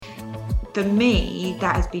for me,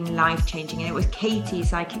 that has been life-changing. And it was Katie,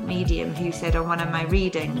 psychic medium, who said on one of my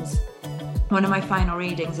final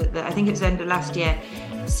readings I think it was the end of last year,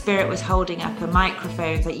 Spirit was holding up a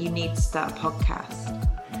microphone that you need to start a podcast.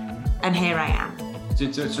 And here I am. So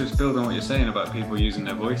it's build on what you're saying about people using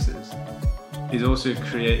their voices. Is also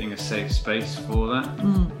creating a safe space for that.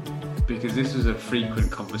 Because this was a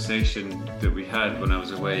frequent conversation that we had when I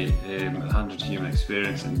was away in 100 Human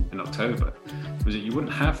Experience in October, was that you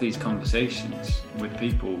wouldn't have these conversations with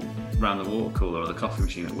people around the water cooler or the coffee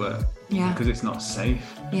machine at work. Yeah. Because it's not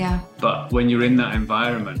safe. Yeah. But when you're in that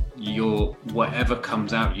environment, whatever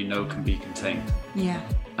comes out, can be contained. Yeah.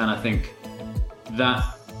 And I think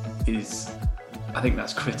that's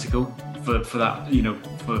critical for that,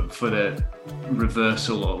 for the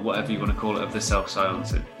reversal or whatever you want to call it of the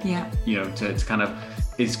self-silencing. Yeah. To kind of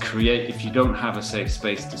is create, if you don't have a safe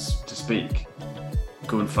space to speak,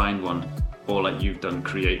 go and find one, or like you've done,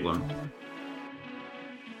 create one.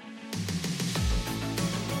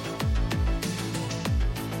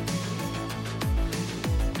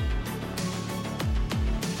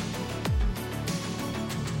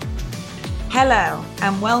 Hello,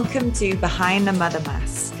 and welcome to Behind the Mother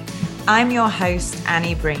Mask. I'm your host,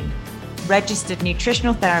 Annie Breen, registered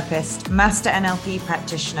nutritional therapist, master NLP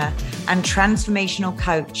practitioner, and transformational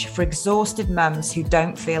coach for exhausted mums who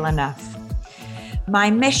don't feel enough. My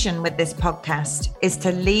mission with this podcast is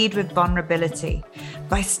to lead with vulnerability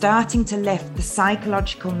by starting to lift the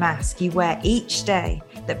psychological mask you wear each day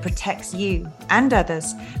that protects you and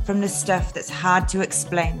others from the stuff that's hard to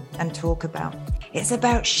explain and talk about. It's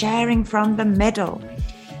about sharing from the middle,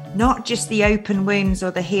 not just the open wounds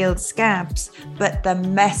or the healed scabs, but the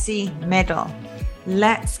messy middle.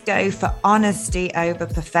 Let's go for honesty over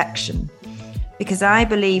perfection. Because I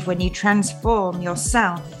believe when you transform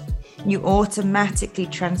yourself, you automatically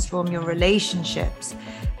transform your relationships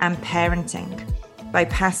and parenting by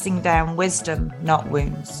passing down wisdom, not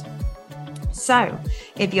wounds. So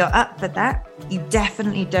if you're up for that, you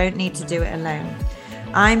definitely don't need to do it alone.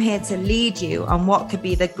 I'm here to lead you on what could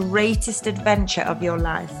be the greatest adventure of your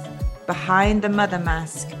life, behind the mother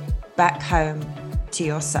mask, back home to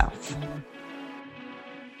yourself.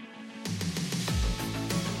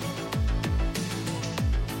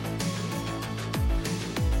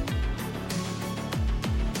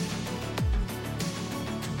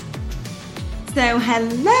 So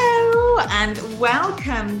hello and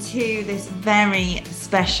welcome to this very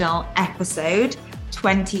special episode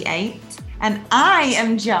 28. And I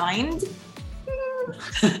am joined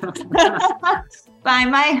by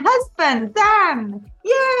my husband, Dan.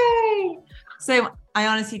 Yay! So I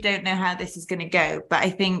honestly don't know how this is going to go, but I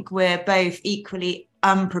think we're both equally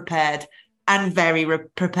unprepared and very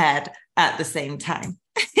prepared at the same time.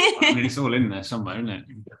 I mean, it's all in there somewhere,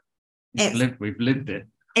 isn't it? We've lived it.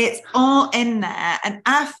 It's all in there. And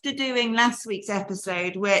after doing last week's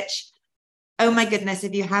episode, which, oh my goodness,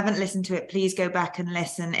 if you haven't listened to it, please go back and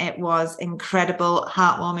listen. It was incredible,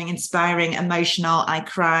 heartwarming, inspiring, emotional. I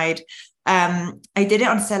cried. I did it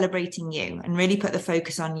on celebrating you and really put the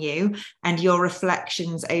focus on you and your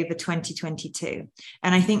reflections over 2022.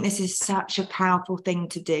 And I think this is such a powerful thing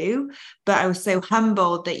to do, but I was so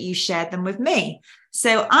humbled that you shared them with me.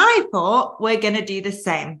 So I thought we're going to do the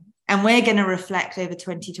same. And we're going to reflect over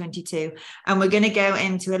 2022, and we're going to go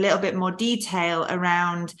into a little bit more detail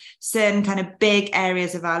around certain kind of big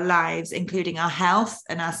areas of our lives, including our health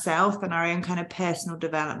and ourself and our own kind of personal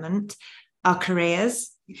development, our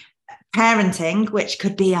careers, parenting, which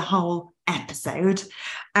could be a whole episode,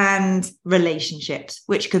 and relationships,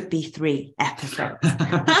 which could be 3 episodes.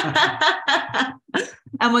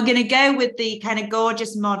 And we're going to go with the kind of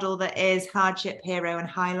gorgeous model that is hardship, hero, and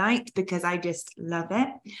highlight, because I just love it.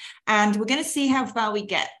 And we're going to see how far we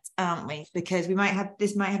get, aren't we? Because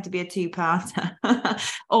this might have to be a 2-parter,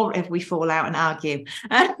 or if we fall out and argue,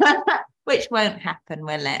 which won't happen,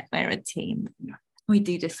 will it? We're a team. We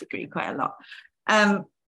do disagree quite a lot.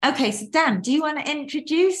 Okay, so Dan, do you want to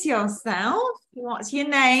introduce yourself? What's your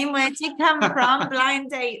name? Where do you come from?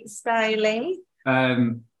 Blind date styly.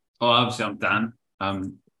 Well, obviously I'm Dan.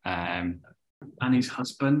 Annie's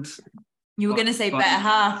husband. You were going to say better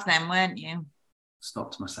half then, weren't you?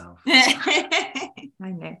 Stopped myself. I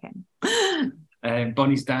know him.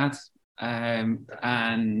 Bonnie's dad.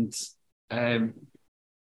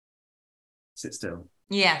 Sit still.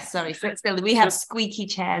 Yeah, sorry, sit still. We have squeaky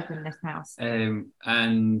chairs in this house.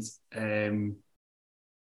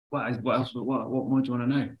 What else? What more do you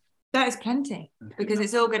want to know? That is plenty, because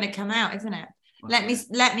it's all going to come out, isn't it? Let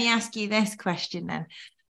me ask you this question then.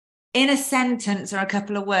 In a sentence or a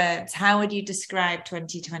couple of words, how would you describe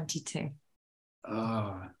 2022?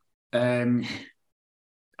 I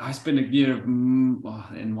it's been a year of,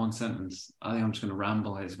 in one sentence, I think I'm just going to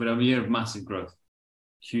ramble. It's been a year of massive growth,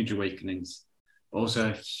 huge awakenings, also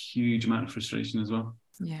a huge amount of frustration as well.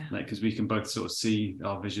 Yeah. Like, because we can both sort of see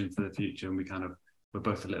our vision for the future, and we're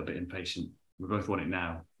both a little bit impatient. We both want it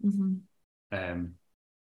now. Mm-hmm.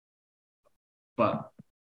 But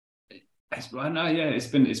it's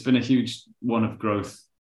been a huge one of growth,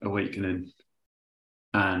 awakening,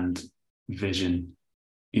 and vision.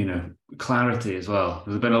 You know, clarity as well.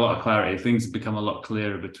 There's been a lot of clarity. Things have become a lot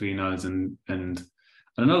clearer between us, and an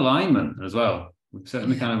alignment as well. We've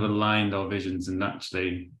certainly kind of aligned our visions, and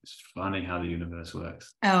actually, it's funny how the universe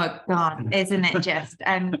works. Oh God, isn't it just?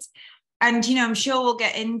 And you know, I'm sure we'll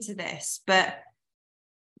get into this, but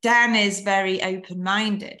Dan is very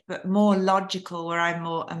open-minded, but more logical, where I'm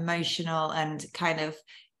more emotional and kind of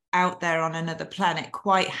out there on another planet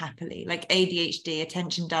quite happily. Like ADHD,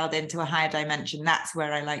 attention dialed into a higher dimension. That's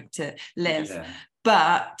where I like to live. Yeah.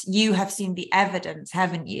 But you have seen the evidence,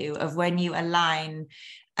 haven't you, of when you align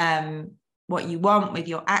what you want with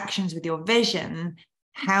your actions, with your vision,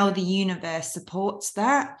 how the universe supports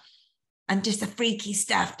that, and just the freaky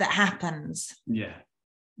stuff that happens. Yeah.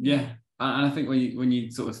 And I think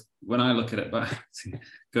when I look at it, but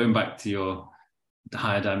going back to your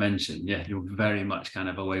higher dimension, you're very much kind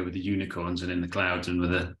of away with the unicorns and in the clouds and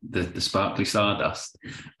with the sparkly stardust,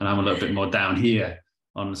 and I'm a little bit more down here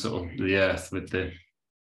on sort of the earth with the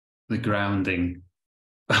grounding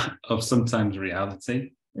of sometimes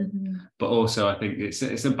reality. Mm-hmm. But also I think it's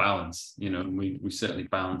a balance, you know. We certainly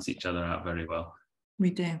balance each other out very well.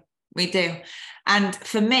 We do. And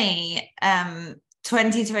for me,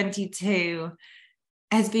 2022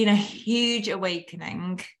 has been a huge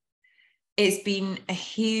awakening. It's been a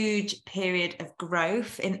huge period of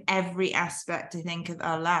growth in every aspect, I think, of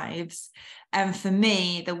our lives. And for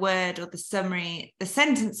me, the word or the summary, the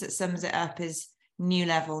sentence that sums it up is new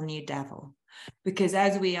level, new devil. Because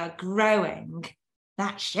as we are growing,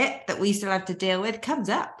 that shit that we still have to deal with comes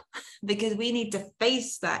up, because we need to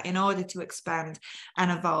face that in order to expand and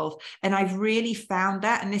evolve. And I've really found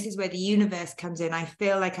that, and this is where the universe comes in. I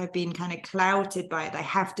feel like I've been kind of clouded by it. I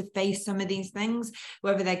have to face some of these things,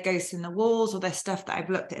 whether they're ghosts in the walls or they're stuff that I've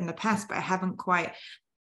looked at in the past, but I haven't quite,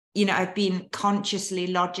 you know, I've been consciously,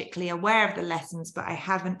 logically aware of the lessons, but I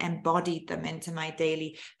haven't embodied them into my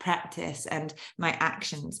daily practice and my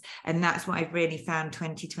actions. And that's what I've really found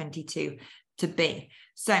 2022 to be.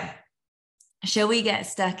 So shall we get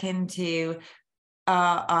stuck into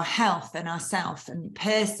our health and ourself? And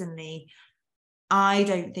personally, I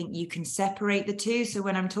don't think you can separate the two. So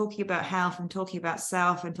when I'm talking about health, I'm talking about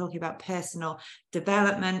self, I'm talking about personal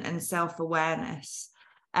development and self-awareness.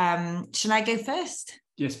 Shall I go first?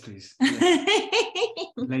 Yes, please.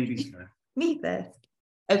 Yes. Ladies first. Me first.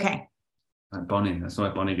 Okay. Bonnie, that's why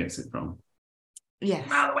Bonnie gets it from. Yes.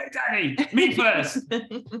 Out of the way, Daddy. Me first.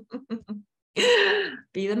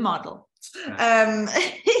 Be the model. I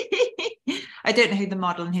don't know who the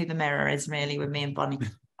model and who the mirror is really with me and Bonnie.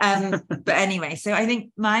 But anyway, so I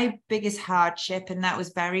think my biggest hardship, and that was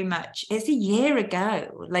very much, it's a year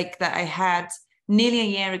ago, like that I had, nearly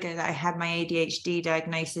a year ago that I had my ADHD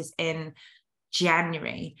diagnosis in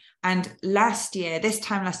January. And this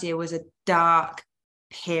time last year was a dark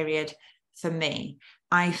period for me.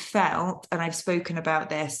 I felt, and I've spoken about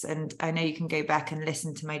this, and I know you can go back and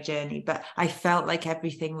listen to my journey, but I felt like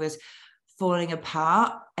everything was falling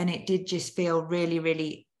apart, and it did just feel really,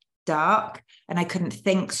 really dark, and I couldn't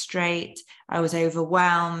think straight. I was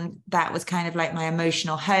overwhelmed. That was kind of like my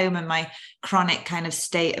emotional home and my chronic kind of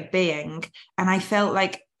state of being. And I felt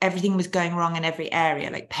like everything was going wrong in every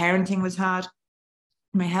area. Like parenting was hard.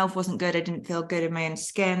 My health wasn't good. I didn't feel good in my own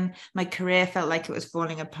skin. My career felt like it was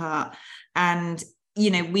falling apart. And you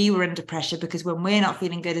know, we were under pressure because when we're not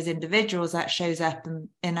feeling good as individuals, that shows up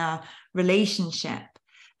in our relationship.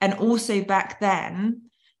 And also back then,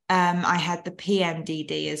 I had the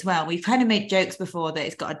PMDD as well. We've kind of made jokes before that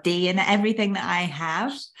it's got a D in it. Everything that I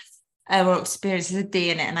have or experiences a D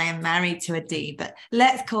in it, and I am married to a D, but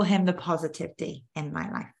let's call him the positive D in my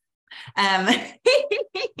life.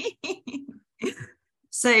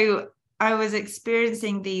 So I was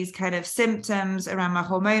experiencing these kind of symptoms around my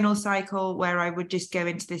hormonal cycle where I would just go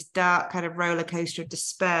into this dark kind of roller coaster of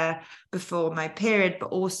despair before my period,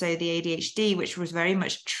 but also the ADHD, which was very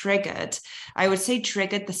much triggered. I would say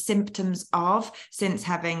triggered the symptoms of since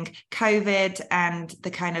having COVID and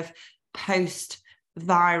the kind of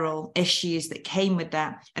post-viral issues that came with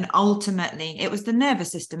that. And ultimately, it was the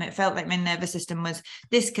nervous system. It felt like my nervous system was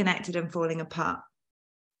disconnected and falling apart.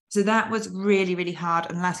 So that was really, really hard.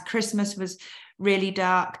 And last Christmas was really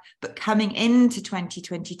dark. But coming into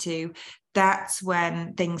 2022, that's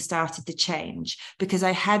when things started to change, because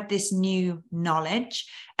I had this new knowledge.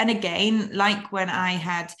 And again, like when I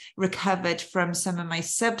had recovered from some of my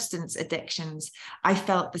substance addictions, I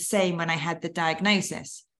felt the same when I had the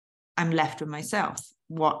diagnosis. I'm left with myself.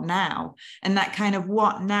 What now? And that kind of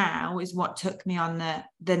what now is what took me on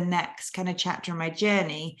the next kind of chapter of my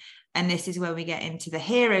journey. And this is where we get into the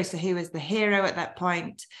hero. So who was the hero at that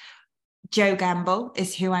point? Joe Gamble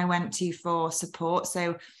is who I went to for support.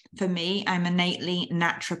 So for me, I'm innately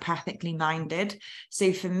naturopathically minded.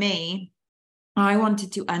 So for me, I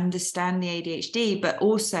wanted to understand the ADHD, but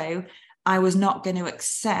also I was not going to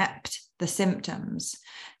accept the symptoms.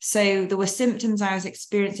 So there were symptoms I was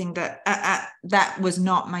experiencing that was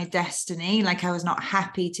not my destiny. Like I was not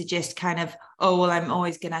happy to just kind of, oh, well, I'm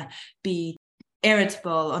always going to be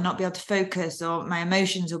irritable or not be able to focus, or my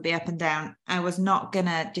emotions will be up and down. I was not going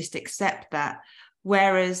to just accept that.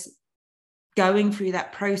 Whereas going through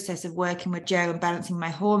that process of working with Joe and balancing my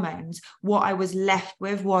hormones, what I was left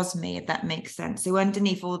with was me, if that makes sense. So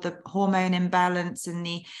underneath all the hormone imbalance and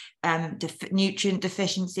the nutrient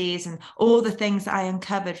deficiencies and all the things that I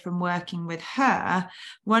uncovered from working with her,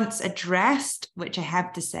 once addressed, which I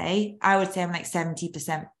have to say, I would say I'm like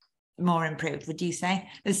 70% more improved. Would you say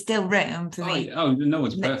there's still room for me? Oh, no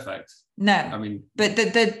one's perfect. No, I mean, but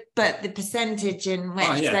the percentage in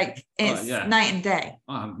which like it's night and day.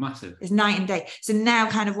 Oh, massive. It's night and day. So now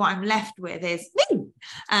kind of what I'm left with is me.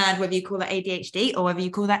 And whether you call that ADHD or whether you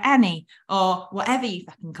call that Annie or whatever you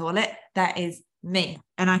fucking call it, that is me.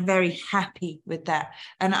 And I'm very happy with that.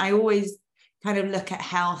 And I always kind of look at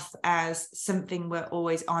health as something we're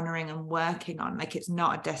always honoring and working on. Like it's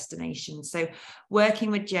not a destination. So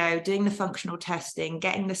working with Joe, doing the functional testing,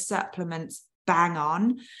 getting the supplements bang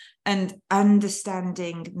on, and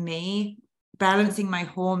understanding me, balancing my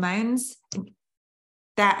hormones,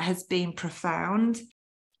 that has been profound.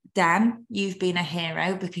 Dan, you've been a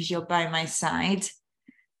hero because you're by my side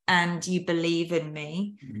and you believe in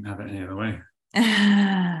me. You can have it any other way.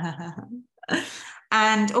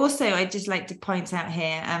 And also, I'd just like to point out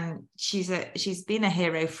here, she's been a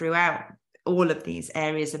hero throughout all of these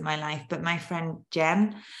areas of my life, but my friend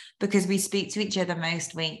Jen, because we speak to each other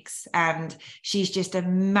most weeks, and she's just a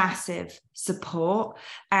massive support,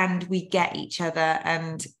 and we get each other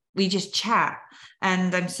and we just chat.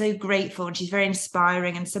 And I'm so grateful, and she's very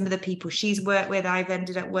inspiring. And some of the people she's worked with, I've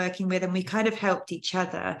ended up working with, and we kind of helped each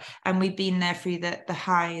other, and we've been there through the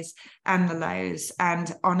highs and the lows.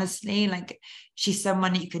 And honestly, like, she's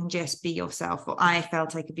someone you can just be yourself, or I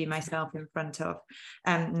felt I could be myself in front of,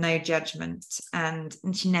 no judgment. And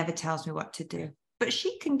she never tells me what to do, but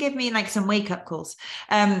she can give me like some wake-up calls.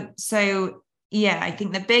 So yeah, I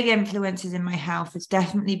think the big influences in my health has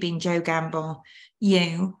definitely been Joe Gamble,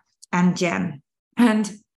 you, and Jen. And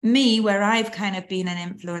me, where I've kind of been an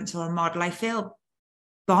influence or a model, I feel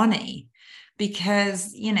Bonnie,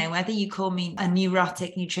 because, you know, whether you call me a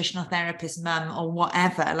neurotic nutritional therapist mum or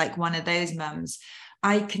whatever, like one of those mums,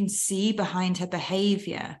 I can see behind her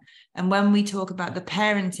behavior. And when we talk about the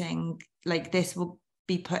parenting, like, this will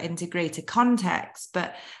be put into greater context,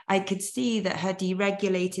 but I could see that her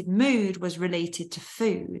deregulated mood was related to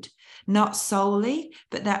food, not solely,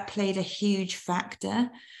 but that played a huge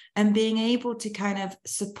factor. And being able to kind of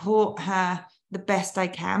support her the best I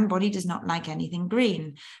can. Bonnie does not like anything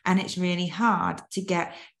green, and it's really hard to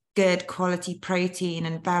get good quality protein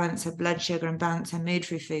and balance her blood sugar and balance her mood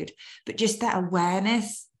through food. But just that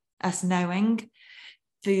awareness, us knowing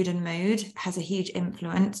food and mood has a huge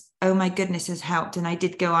influence, oh my goodness, has helped. And I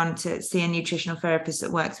did go on to see a nutritional therapist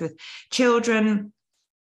that works with children,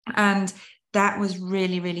 and that was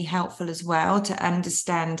really, really helpful as well to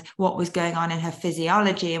understand what was going on in her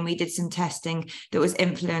physiology. And we did some testing that was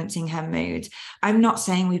influencing her mood. I'm not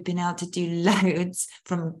saying we've been able to do loads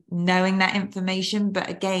from knowing that information, but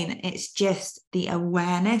again, it's just the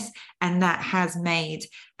awareness, and that has made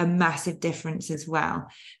a massive difference as well.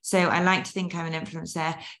 So I like to think I'm an influence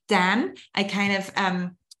there. Dan, I kind of,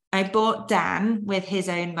 I bought Dan with his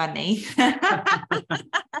own money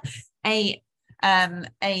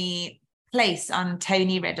a place on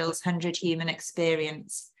Tony Riddle's 100 Human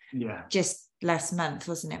Experience. Yeah. Just last month,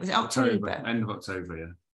 wasn't it? Was it October? End of October, yeah.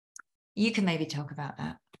 You can maybe talk about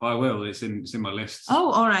that. I will. It's in my list.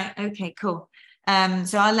 Oh, all right. Okay, cool.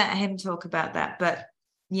 So I'll let him talk about that. But,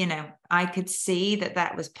 you know, I could see that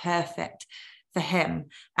that was perfect for him.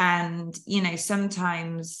 And, you know,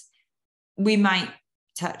 sometimes we might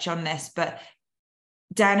touch on this, but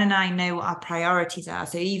Dan and I know what our priorities are.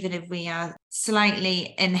 So even if we are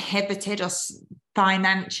slightly inhibited or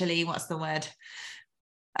financially, what's the word?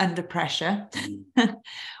 under pressure.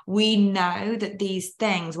 We know that these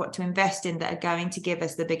things, what to invest in, that are going to give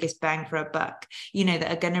us the biggest bang for a buck,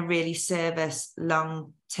 that are going to really serve us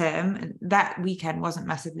long term. And that weekend wasn't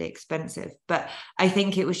massively expensive, but I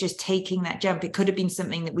think it was just taking that jump. It could have been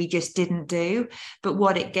something that we just didn't do, but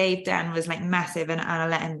what it gave Dan was like massive, and I'll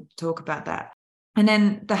let him talk about that. And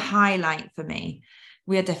then the highlight for me,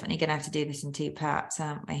 we are definitely going to have to do this in 2 parts,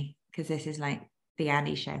 aren't we? Because this is like the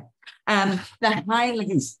Annie show. The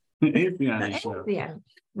highlights. It is the Annie show.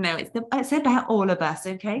 No, it's about all of us,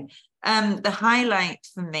 okay? The highlight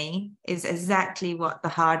for me is exactly what the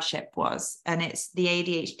hardship was, and it's the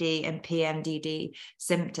ADHD and PMDD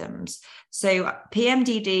symptoms. So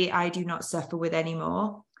PMDD, I do not suffer with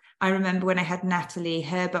anymore. I remember when I had Natalie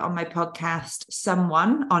Herbert on my podcast,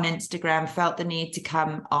 someone on Instagram felt the need to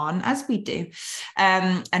come on, as we do,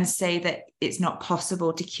 and say that it's not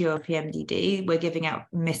possible to cure PMDD. We're giving out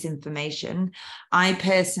misinformation. I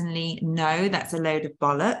personally know that's a load of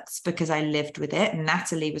bollocks because I lived with it.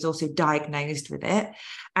 Natalie was also diagnosed with it,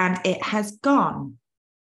 and it has gone.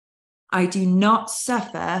 I do not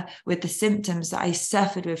suffer with the symptoms that I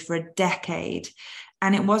suffered with for a decade.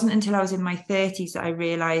 And it wasn't until I was in my 30s that I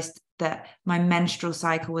realized that my menstrual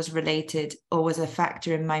cycle was related or was a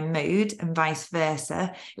factor in my mood, and vice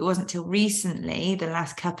versa. It wasn't until recently, the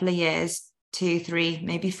last couple of years, 2, 3,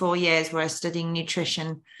 maybe 4 years, where I was studying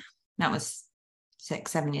nutrition. That was 6,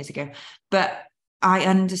 7 years ago. But I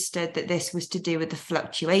understood that this was to do with the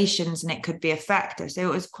fluctuations and it could be a factor. So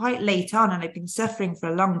it was quite late on, and I've been suffering for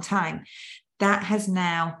a long time. That has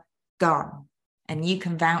now gone. And you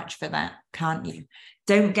can vouch for that, can't you?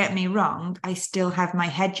 Don't get me wrong, I still have my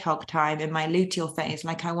hedgehog time in my luteal phase.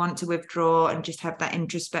 Like, I want to withdraw and just have that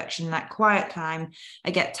introspection, that quiet time.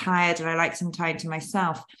 I get tired and I like some time to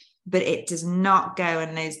myself, but it does not go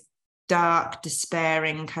in those dark,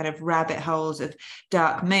 despairing kind of rabbit holes of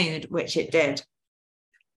dark mood, which it did.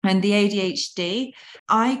 And the ADHD,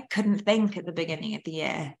 I couldn't think at the beginning of the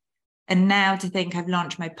year. And now to think I've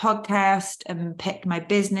launched my podcast and picked my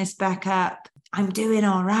business back up, I'm doing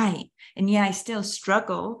all right. And yeah, I still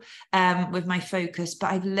struggle with my focus,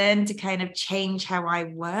 but I've learned to kind of change how I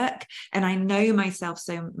work. And I know myself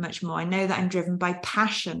so much more. I know that I'm driven by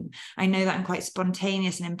passion. I know that I'm quite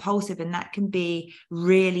spontaneous and impulsive, and that can be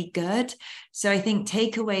really good. So I think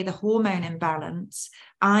take away the hormone imbalance,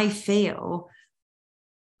 I feel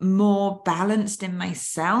more balanced in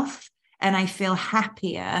myself, and I feel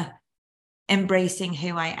happier embracing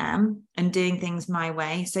who I am and doing things my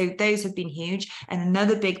way. So those have been huge. And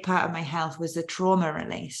another big part of my health was the trauma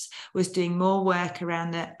release, was doing more work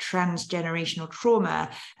around the transgenerational trauma.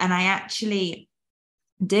 And I actually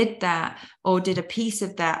did that, or did a piece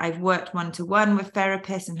of that. I've worked one-to-one with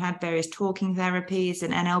therapists and had various talking therapies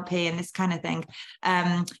and NLP and this kind of thing.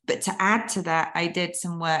 But to add to that, I did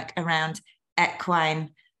some work around equine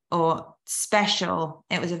or special.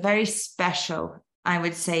 It was a very special, I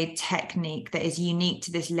would say, technique that is unique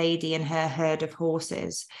to this lady and her herd of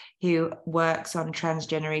horses who works on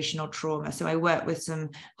transgenerational trauma. So I worked with some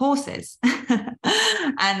horses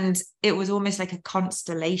and it was almost like a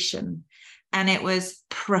constellation, and it was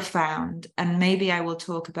profound. And maybe I will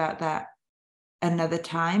talk about that another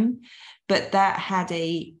time, but that had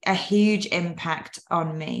a huge impact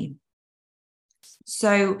on me.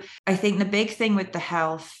 So I think the big thing with the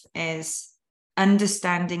health is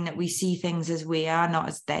understanding that we see things as we are, not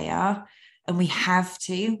as they are. And we have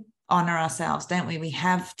to honor ourselves, don't we? We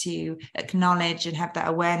have to acknowledge and have that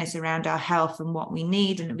awareness around our health and what we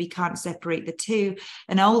need, and we can't separate the two.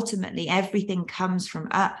 And ultimately, everything comes from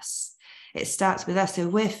us. It starts with us. So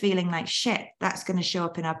if we're feeling like shit, that's going to show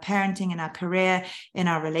up in our parenting, in our career, in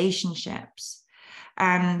our relationships.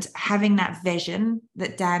 And having that vision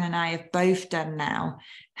that Dan and I have both done now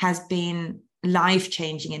has been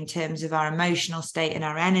life-changing in terms of our emotional state and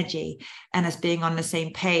our energy, and us being on the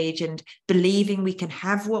same page and believing we can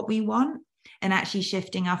have what we want, and actually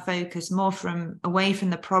shifting our focus more from away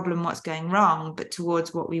from the problem, what's going wrong, but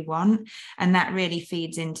towards what we want. And that really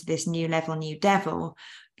feeds into this new level, new devil.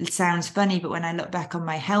 It sounds funny, but when I look back on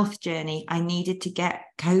my health journey, I needed to get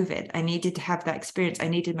COVID. I needed to have that experience. I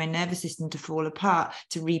needed my nervous system to fall apart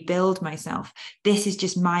to rebuild myself. This is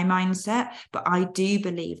just my mindset, but I do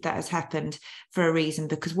believe that has happened for a reason,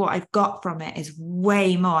 because what I've got from it is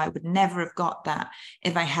way more. I would never have got that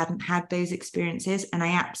if I hadn't had those experiences. And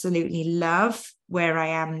I absolutely love where I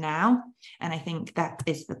am now. And I think that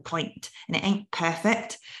is the point. And it ain't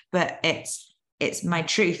perfect, but it's my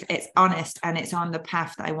truth, it's honest, and it's on the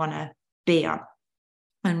path that I want to be on.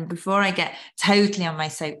 And before I get totally on my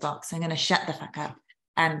soapbox, I'm going to shut the fuck up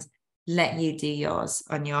and let you do yours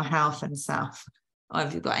on your health and self. Or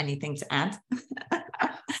have you got anything to add?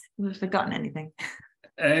 Have I forgotten anything?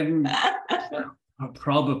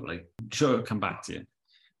 Probably. I'm sure it'll come back to you.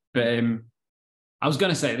 But I was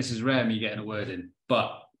going to say, this is rare me getting a word in,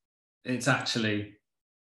 but it's actually,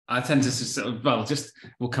 I tend to sort of,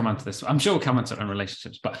 we'll come on to this. I'm sure we'll come on to it on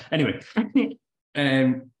relationships. But anyway,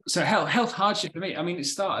 so health hardship for me, I mean, it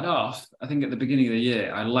started off, I think at the beginning of the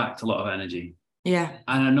year, I lacked a lot of energy. Yeah.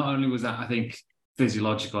 And not only was that, I think,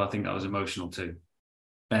 physiological, I think that was emotional too.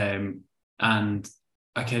 And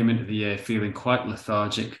I came into the year feeling quite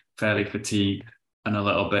lethargic, fairly fatigued, and a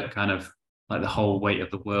little bit kind of like the whole weight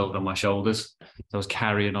of the world on my shoulders. So I was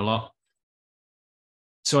carrying a lot.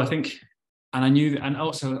 So I think, and I knew, and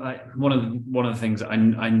also like one of the things that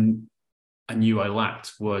I knew I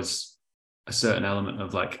lacked was a certain element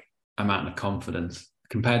of like amount of confidence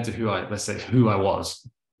compared to who I was,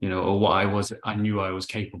 you know, or what I knew I was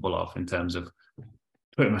capable of in terms of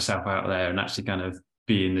putting myself out there and actually kind of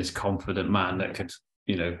being this confident man that could,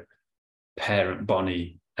 you know, parent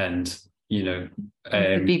Bonnie and, you know,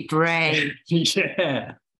 be brave.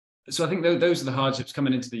 Yeah. So I think those are the hardships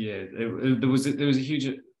coming into the year. There was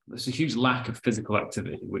a huge lack of physical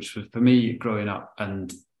activity, which was for me growing up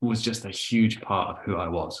and was just a huge part of who I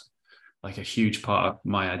was, like a huge part of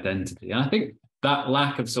my identity. And I think that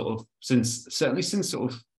lack of certainly since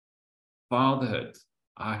sort of fatherhood,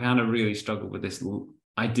 I kind of really struggled with this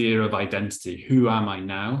idea of identity. Who am I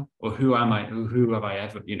now? Or who am I? Who have I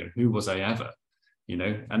ever, you know, who was I ever? You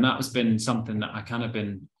know, and that has been something that I kind of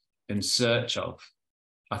been in search of,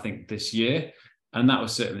 I think, this year. And that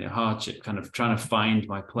was certainly a hardship, kind of trying to find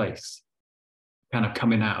my place, kind of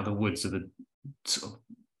coming out of the woods of the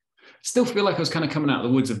still feel like I was kind of coming out of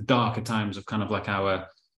the woods of darker times of kind of like our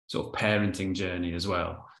sort of parenting journey as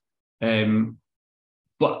well.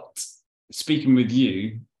 But speaking with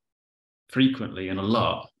you frequently and a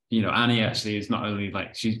lot, you know, Annie actually is not only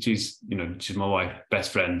like she's you know, she's my wife,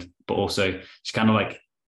 best friend, but also she's kind of like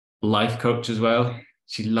life coach as well.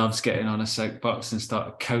 She loves getting on a soapbox and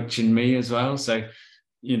start coaching me as well. So,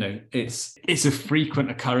 you know, it's a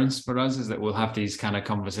frequent occurrence for us is that we'll have these kind of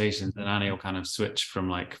conversations and Annie will kind of switch from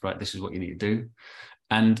like, right, this is what you need to do.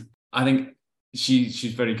 And I think she's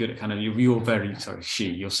very good at kind of,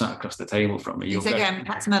 you're sat across the table from me. It's again,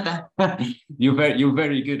 Pat's mother. You're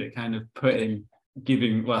very good at kind of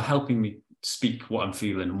helping me speak what I'm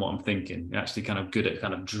feeling and what I'm thinking. You're actually kind of good at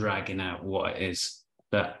kind of dragging out what it is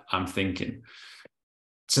that I'm thinking.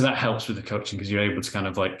 So that helps with the coaching because you're able to kind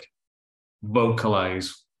of like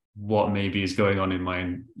vocalize what maybe is going on in my,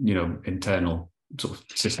 you know, internal sort of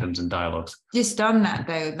systems and dialogues. Just on that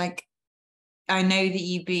though, like I know that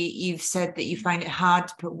you've said that you find it hard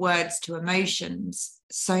to put words to emotions.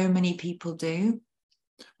 So many people do.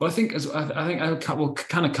 Well, I think we'll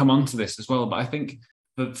kind of come on to this as well, but I think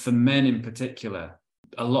for men in particular,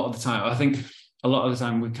 a lot of the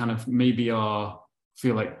time we kind of maybe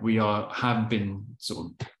feel like we have been sort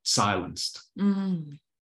of silenced. Mm.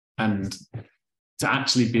 And to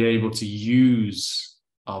actually be able to use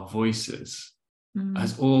our voices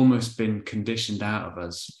has almost been conditioned out of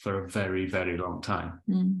us for a very, very long time.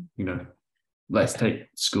 You know, let's take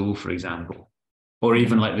school, for example, or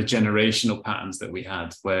even like the generational patterns that we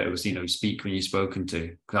had where it was, you know, speak when you're spoken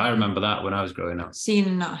to. Because I remember that when I was growing up. Seen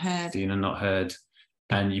and not heard.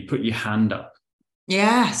 And you put your hand up.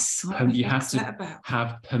 Yes. You have to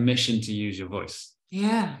have permission to use your voice.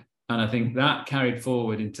 Yeah. And I think that carried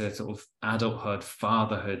forward into sort of adulthood,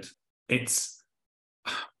 fatherhood. It's,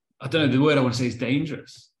 I don't know, the word I want to say is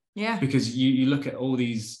dangerous. Yeah. Because you look at all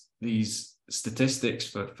these statistics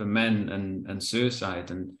for men and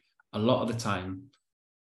suicide, and a lot of the time,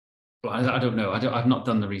 well, I don't know, I've not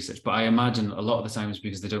done the research, but I imagine a lot of the time it's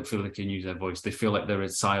because they don't feel they can use their voice. They feel like they're in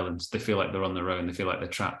silence. They feel like they're on their own. They feel like they're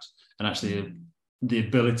trapped. And actually the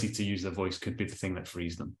ability to use their voice could be the thing that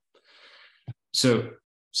frees them. So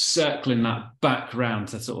circling that back round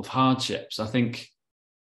to sort of hardships, I think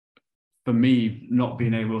for me, not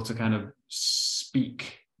being able to kind of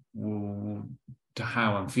speak to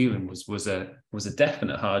how I'm feeling was a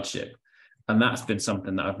definite hardship. And that's been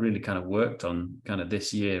something that I've really kind of worked on kind of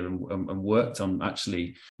this year and worked on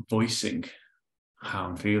actually voicing how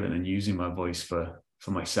I'm feeling and using my voice for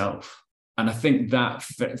myself. And I think that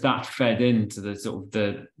fed into the sort of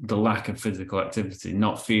the lack of physical activity,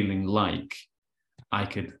 not feeling like I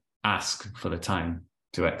could ask for the time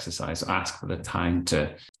to exercise, ask for the time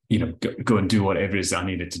to, you know, go and do whatever it is I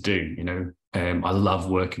needed to do. You know, I love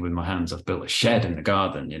working with my hands. I've built a shed in the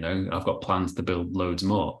garden, you know, I've got plans to build loads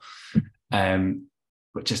more.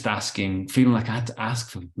 But just feeling like I had to ask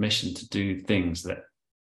for permission to do things that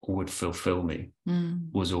would fulfill me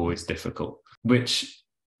was always difficult, which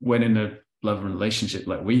when in a love relationship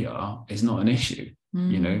like we are, is not an issue.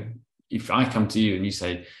 You know, if I come to you and you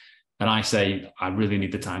say, and I say, I really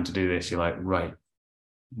need the time to do this, you're like, right,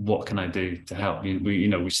 what can I do to help?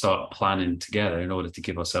 We start planning together in order to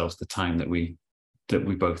give ourselves the time that we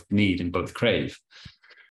both need and both crave.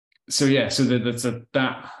 So yeah, so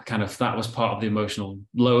that was part of the emotional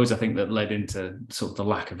lows, I think, that led into sort of the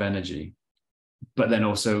lack of energy. But then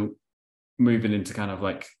also moving into kind of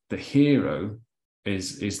like the hero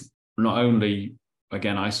is not only,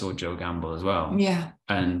 again, I saw Joe Gamble as well. Yeah.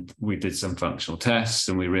 And we did some functional tests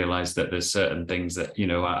and we realized that there's certain things that,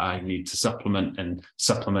 I need to supplement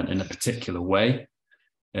in a particular way,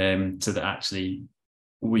 so that actually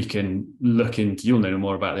we can look into, you'll know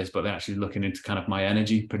more about this, but they're actually looking into kind of my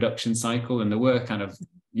energy production cycle. And there were kind of,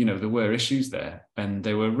 there were issues there, and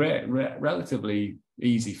they were relatively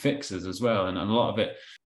easy fixes as well. And a lot of it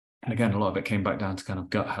came back down to kind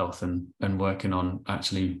of gut health and working on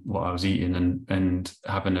actually what I was eating and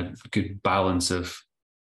having a good balance of,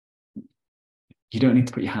 you don't need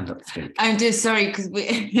to put your hand up to speak. I'm just sorry, because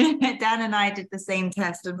Dan and I did the same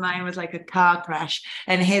test, and mine was like a car crash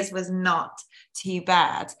and his was not too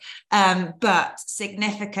bad. But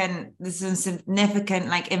there's some significant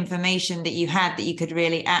like information that you had that you could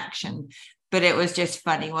really action. But it was just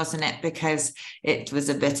funny, wasn't it? Because it was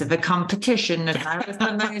a bit of a competition and I was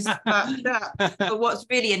the most fucked up. But what's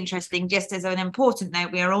really interesting, just as an important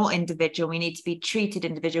note, we are all individual. We need to be treated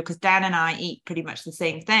individual, because Dan and I eat pretty much the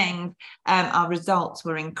same thing. Our results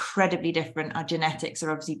were incredibly different. Our genetics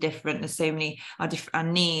are obviously different. There's so many, our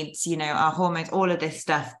needs, our hormones, all of this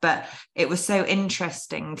stuff. But it was so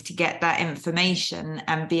interesting to get that information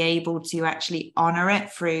and be able to actually honor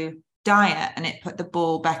it through diet, and it put the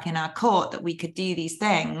ball back in our court that we could do these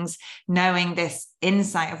things, knowing this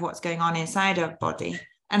insight of what's going on inside our body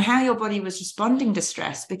and how your body was responding to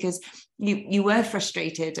stress, because you were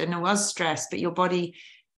frustrated and there was stress, but your body,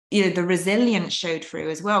 the resilience showed through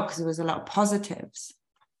as well, because there was a lot of positives.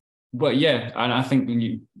 Well, yeah, and I think when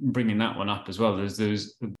you bringing that one up as well,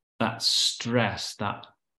 there's that stress, that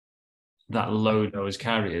load I was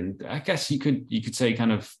carrying. I guess you could say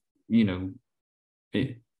kind of,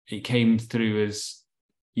 it came through as,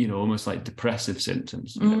 almost like depressive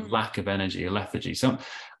symptoms, lack of energy, or lethargy. So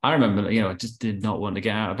I remember, I just did not want to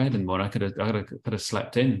get out of bed anymore. I could have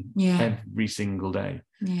slept in every single day.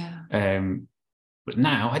 Yeah. But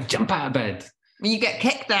now I jump out of bed. You get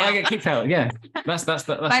kicked out. I get kicked out. Yeah. That's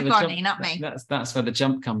by Bonnie, not me. That's where the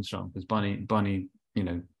jump comes from, because Bonnie,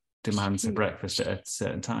 demands her breakfast at a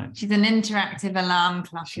certain time. She's an interactive alarm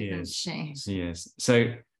clock, she isn't is. she? She is.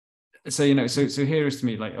 So here is to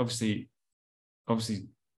me, like, obviously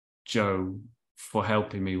Joe, for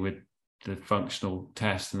helping me with the functional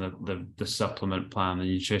test and the supplement plan, the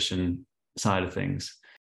nutrition side of things.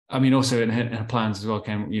 I mean, also in her plans as well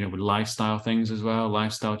came, with lifestyle things as well,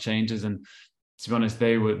 lifestyle changes. And to be honest,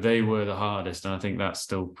 they were the hardest. And I think that's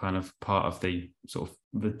still kind of part of the sort of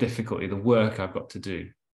the difficulty, the work I've got to do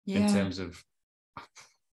in terms of,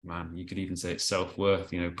 man, you could even say it's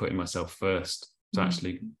self-worth, putting myself first to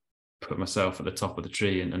actually put myself at the top of the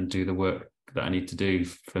tree and do the work that I need to do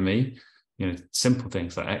for me. Simple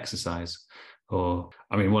things like exercise, or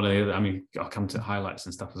I'll come to highlights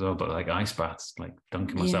and stuff as well, but like ice baths, like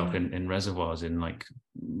dunking myself in reservoirs in like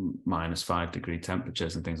 -5 degree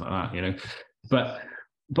temperatures and things like that, But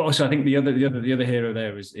also I think the other hero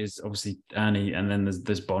there is obviously Annie, and then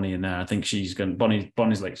there's Bonnie in there. I think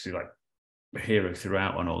Bonnie's like a hero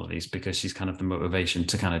throughout on all of these, because she's kind of the motivation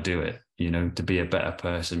to kind of do it, to be a better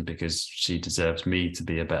person, because she deserves me to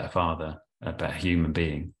be a better father, a better human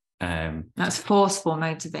being. That's forceful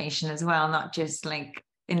motivation as well, not just like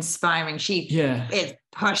inspiring. She is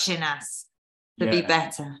pushing us to be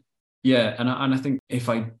better. Yeah, and I think if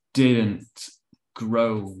I didn't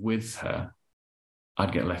grow with her,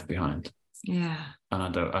 I'd get left behind. Yeah, and I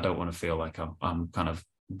don't want to feel like I'm kind of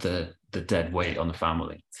the dead weight on the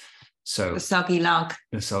family. So the soggy log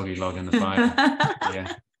in the fire.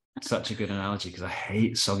 Yeah, such a good analogy, because I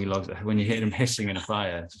hate soggy logs. When you hear them hissing in a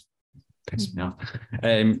fire, it just pisses me off.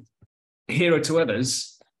 Hero to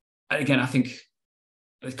others, again, I think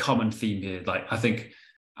a common theme here. Like, I think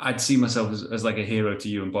I'd see myself as like a hero to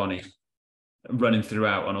you and Bonnie, running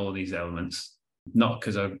throughout on all these elements, not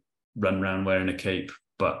because I run around wearing a cape,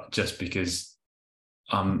 but just because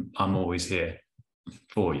I'm always here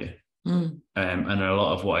for you. And a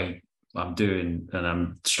lot of what I'm doing and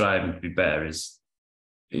I'm striving to be better is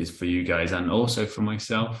for you guys, and also for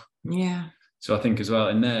myself. Yeah. So I think as well,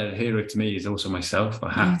 in there, the hero to me is also myself.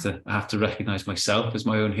 I have to recognize myself as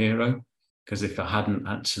my own hero, because if I hadn't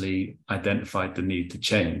actually identified the need to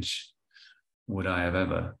change, would I have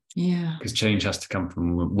ever? Yeah. Because change has to come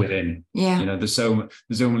from within. Yeah. You know,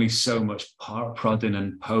 there's only so much prodding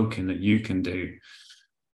and poking that you can do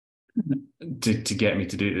to get me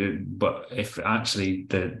to do it. But if actually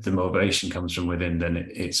the motivation comes from within, then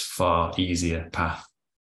it's far easier path.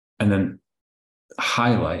 And then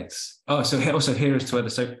highlights. Oh, so also here is to whether,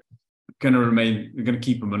 so we're going to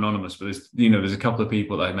keep them anonymous, but there's a couple of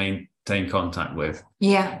people that I maintain contact with.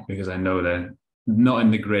 Yeah. Because I know they're not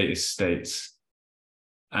in the greatest states.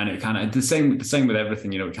 And it kind of the same with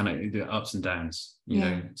everything, it kind of ups and downs, you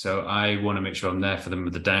know. So I want to make sure I'm there for them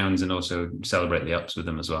with the downs and also celebrate the ups with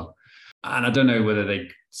them as well. And I don't know whether they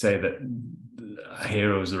say that a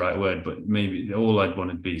hero is the right word, but maybe all I'd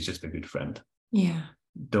want to be is just a good friend. Yeah.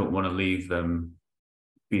 Don't want to leave them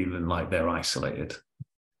feeling like they're isolated,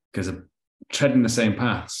 because I'm treading the same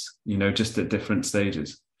paths, just at different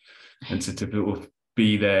stages. And so to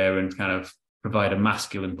be there and kind of provide a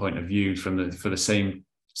masculine point of view for the same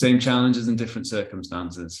challenges and different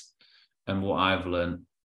circumstances, and what I've learned,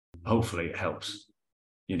 hopefully it helps,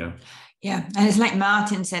 Yeah. And it's like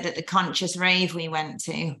Martin said at the conscious rave we went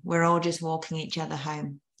to, we're all just walking each other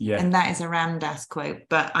home. Yeah. And that is a Ram Dass quote,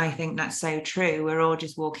 but I think that's so true. We're all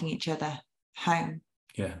just walking each other home.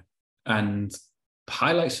 Yeah. And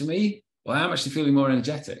highlights for me, well, I'm actually feeling more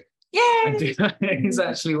energetic. Yeah. It's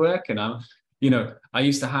actually working. I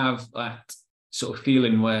used to have that sort of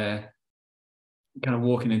feeling where kind of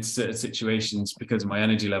walking into certain situations, because of my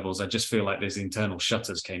energy levels, I just feel like these internal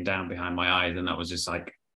shutters came down behind my eyes, and that was just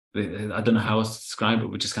like, I don't know how else to describe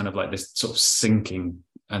it, but just kind of like this sort of sinking,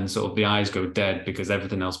 and sort of the eyes go dead because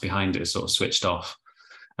everything else behind it is sort of switched off.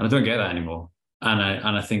 And I don't get that anymore. And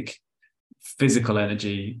I think physical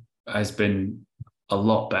energy has been a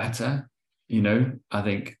lot better. I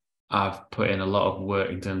think I've put in a lot of work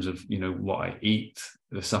in terms of, what I eat,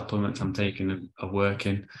 the supplements I'm taking are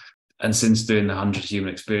working. And since doing the 100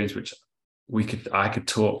 Human Experience, which I could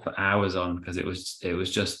talk for hours on, because it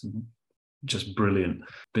was just brilliant.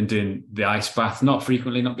 Been doing the ice bath, not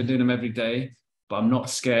frequently, not been doing them every day, but I'm not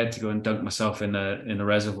scared to go and dunk myself in a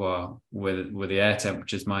reservoir with the air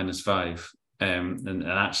temperature is -5. And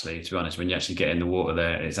actually, to be honest, when you actually get in the water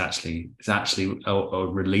there, it's actually a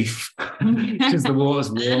relief because the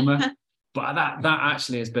water's warmer. But that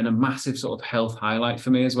actually has been a massive sort of health highlight for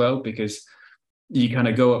me as well, because you kind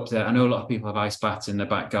of go up there. I know a lot of people have ice baths in their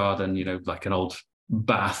back garden, like an old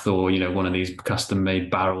bath or, one of these custom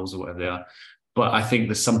made barrels or whatever they are. But I think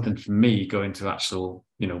there's something for me going to actual,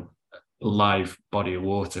 live body of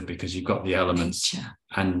water, because you've got the elements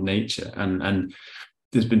and nature. And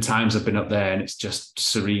there's been times I've been up there and it's just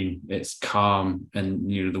serene, it's calm, and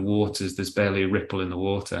the waters, there's barely a ripple in the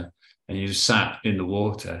water, and you just sat in the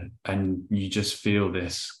water and you just feel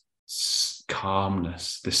this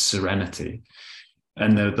calmness, this serenity.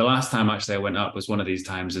 And the last time actually I went up was one of these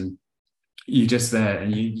times, and you're just there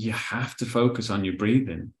and you have to focus on your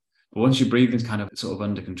breathing. But once your breathing's kind of sort of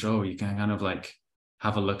under control, you can kind of like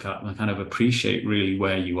have a look at and kind of appreciate really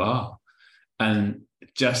where you are. And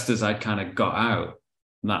just as I kind of got out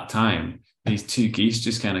that time, these two geese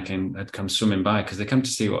just kind of had come swimming by, because they come to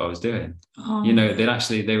see what I was doing. Oh. They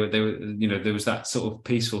were there was that sort of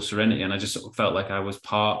peaceful serenity, and I just sort of felt like I was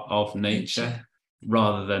part of nature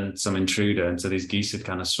rather than some intruder. And so these geese had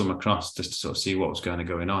kind of swum across just to sort of see what was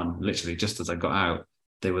going on. Literally, just as I got out,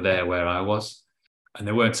 they were there where I was, and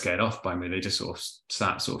they weren't scared off by me. They just sort of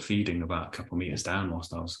sat sort of feeding about a couple of meters down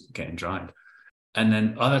whilst I was getting dried. And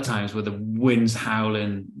then other times where the wind's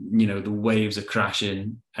howling, the waves are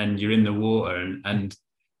crashing, and you're in the water, and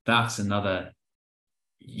that's another,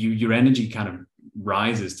 your energy kind of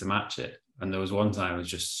rises to match it. And there was one time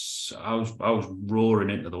I was roaring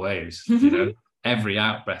into the waves, every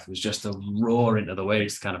out breath was just a roar into the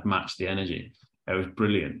waves to kind of match the energy. It was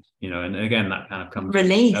brilliant, and again, that kind of comes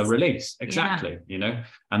release. Exactly.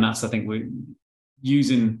 And that's, I think we're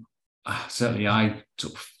using, certainly I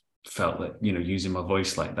sort of felt that, using my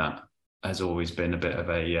voice like that has always been a bit of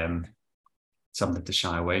a, something to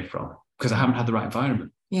shy away from, because I haven't had the right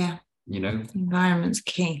environment. Yeah. Environment's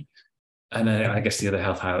key. And I guess the other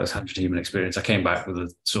health highlight was 100 Human Experience. I came back with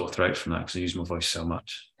a sore throat from that because I used my voice so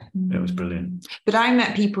much. It was brilliant. But I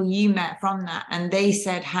met people you met from that, and they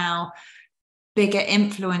said how bigger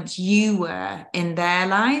influence you were in their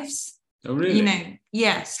lives. Oh, really?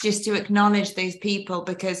 Yes, just to acknowledge those people,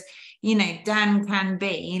 because, Dan can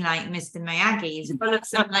be like Mr. Miyagi, full of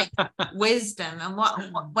some like wisdom. And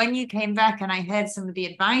when you came back and I heard some of the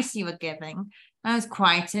advice you were giving, I was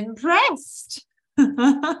quite impressed.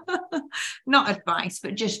 Not advice,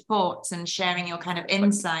 but just thoughts and sharing your kind of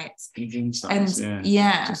insights. And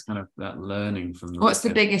just kind of that learning from what's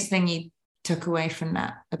the biggest thing you took away from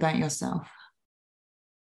that about yourself?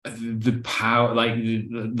 the power, like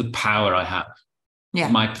the power I have,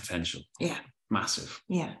 my potential, massive,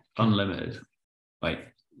 unlimited.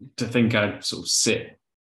 Like, to think I'd sort of sit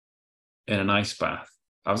in an ice bath.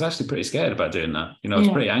 I was actually pretty scared about doing that. I was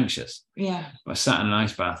pretty anxious. I sat in an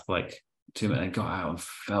ice bath for like 2 minutes and got out and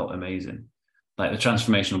felt amazing. Like the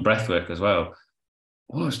transformational breath work as well.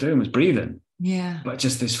 All I was doing was breathing. But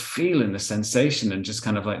just this feeling, the sensation, and just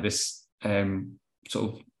kind of like this sort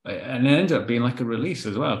of, and it ended up being like a release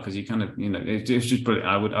as well, because you kind of, it's just brilliant.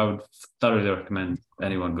 I would thoroughly recommend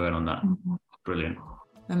anyone going on that. Brilliant.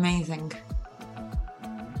 Amazing.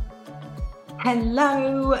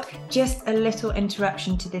 Hello, just a little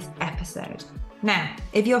interruption to this episode. Now,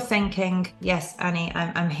 if you're thinking, yes, Annie,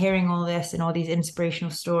 I'm hearing all this and all these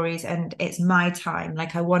inspirational stories, and it's my time,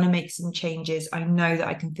 like I want to make some changes. I know that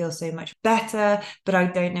I can feel so much better, but I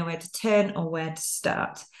don't know where to turn or where to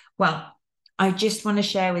start. Well, I just want to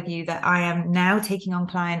share with you that I am now taking on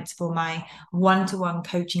clients for my one-to-one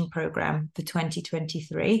coaching program for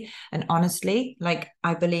 2023. And honestly, like,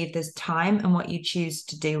 I believe there's time and what you choose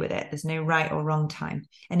to do with it. There's no right or wrong time.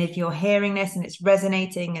 And if you're hearing this and it's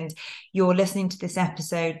resonating and you're listening to this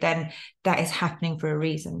episode, then that is happening for a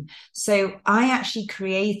reason. So I actually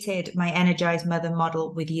created my Energized Mother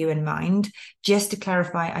model with you in mind. Just to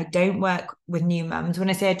clarify, I don't work with new mums.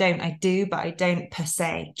 When I say I do, but I don't per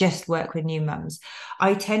se just work with new mums.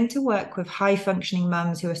 I tend to work with high functioning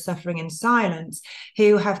mums who are suffering in silence,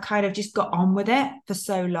 who have kind of just got on with it for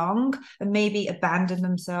so long and maybe abandoned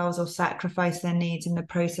themselves or sacrificed their needs in the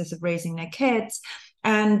process of raising their kids.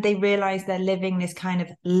 And they realize they're living this kind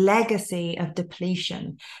of legacy of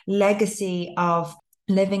depletion, legacy of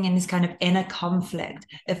living in this kind of inner conflict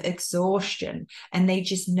of exhaustion. And they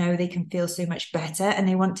just know they can feel so much better, and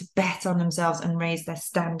they want to bet on themselves and raise their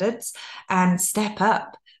standards and step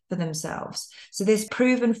up for themselves. So this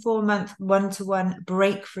proven 4-month one-to-one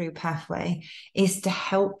breakthrough pathway is to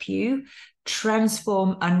help you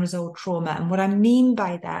transform unresolved trauma. And what I mean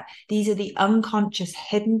by that, these are the unconscious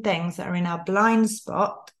hidden things that are in our blind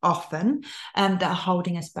spot often, that are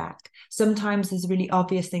holding us back. Sometimes there's really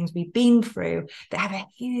obvious things we've been through that have a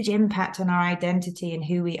huge impact on our identity and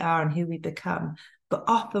who we are and who we become. But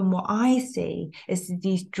often what I see is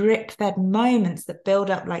these drip-fed moments that build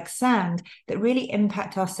up like sand that really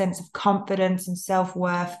impact our sense of confidence and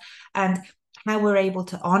self-worth, and how we're able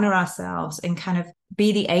to honor ourselves and kind of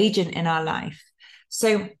be the agent in our life.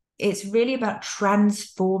 So it's really about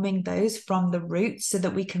transforming those from the roots so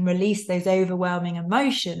that we can release those overwhelming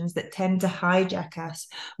emotions that tend to hijack us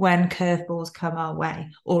when curveballs come our way,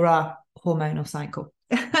 or our hormonal cycle.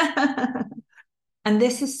 And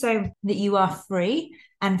this is so that you are free,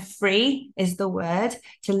 and free is the word,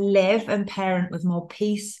 to live and parent with more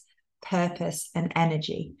peace, purpose, and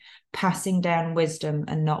energy, passing down wisdom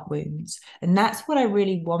and not wounds. And that's what I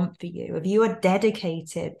really want for you. If you are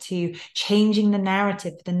dedicated to changing the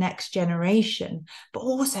narrative for the next generation, but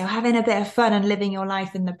also having a bit of fun and living your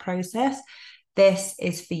life in the process, this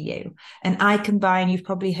is for you. And I combine, you've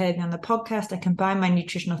probably heard me on the podcast, I combine my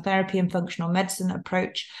nutritional therapy and functional medicine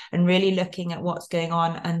approach, and really looking at what's going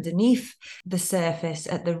on underneath the surface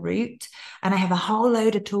at the root. And I have a whole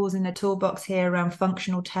load of tools in the toolbox here around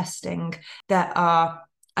functional testing that are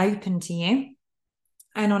open to you.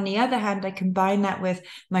 And on the other hand, I combine that with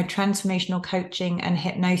my transformational coaching and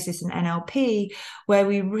hypnosis and NLP, where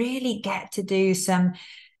we really get to do some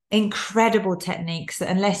incredible techniques that,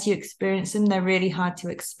 unless you experience them, they're really hard to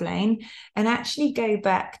explain, and actually go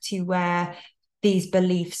back to where these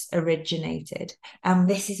beliefs originated. And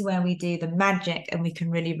this is where we do the magic, and we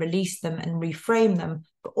can really release them and reframe them,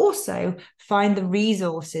 but also find the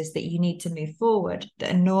resources that you need to move forward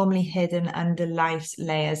that are normally hidden under life's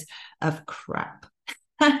layers of crap.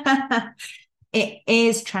 It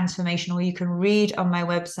is transformational. You can read on my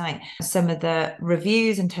website some of the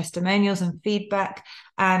reviews and testimonials and feedback.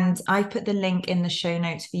 And I put the link in the show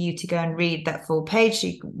notes for you to go and read that full page so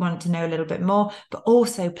you want to know a little bit more. But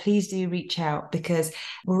also, please do reach out, because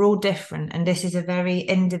we're all different. And this is a very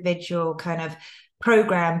individual kind of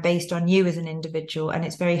program based on you as an individual. And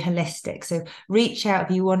it's very holistic. So reach out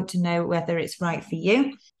if you want to know whether it's right for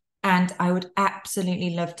you. And I would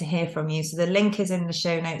absolutely love to hear from you. So the link is in the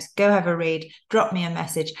show notes. Go have a read, drop me a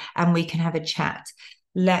message, and we can have a chat.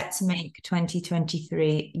 Let's make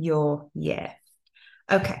 2023 your year.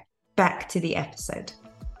 Okay, back to the episode.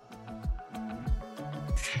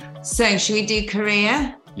 So should we do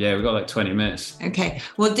career? Yeah, we've got like 20 minutes. Okay,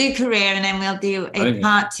 we'll do career, and then we'll do a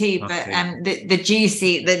part two, but the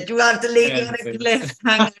juicy, we'll have to leave you on a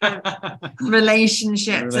cliffhanger,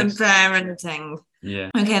 relationships and parenting. Yeah.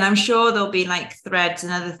 Okay, and I'm sure there'll be like threads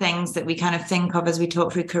and other things that we kind of think of as we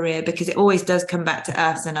talk through career, because it always does come back to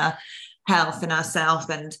us and our health and ourself.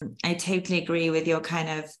 And I totally agree with your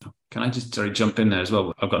kind of... Can I just jump in there as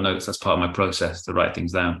well? I've got notes. That's part of my process to write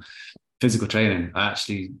things down. Physical training, I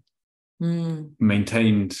actually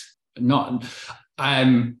maintained, not,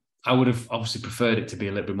 I would have obviously preferred it to be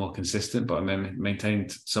a little bit more consistent, but I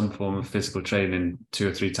maintained some form of physical training 2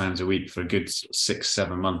 or 3 times a week for a good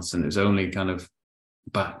 6-7 months. And it was only kind of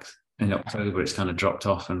back in October, it's kind of dropped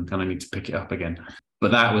off and kind of need to pick it up again.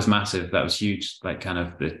 But that was massive. That was huge, like kind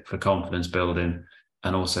of for confidence building,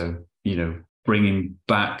 and also, you know, bringing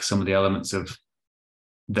back some of the elements of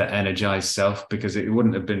the energized self, because it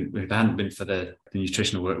wouldn't have been, if it hadn't been for the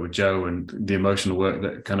nutritional work with Joe and the emotional work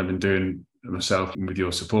that kind of been doing myself and with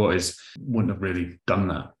your support, wouldn't have really done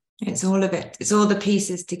that. It's all of it. It's all the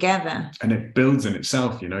pieces together. And it builds in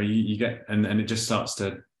itself, you know, you get, and it just starts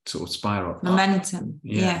to sort of spiral. Momentum.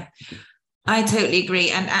 Yeah. I totally agree.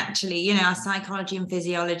 And actually, you know, our psychology and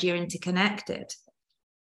physiology are interconnected.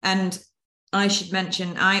 And I should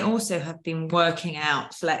mention, I also have been working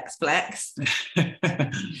out flex.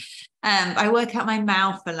 I work out my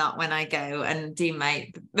mouth a lot when I go and do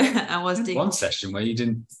I was doing one session where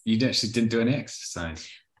you actually didn't do any exercise.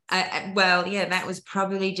 Well, yeah, that was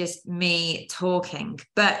probably just me talking.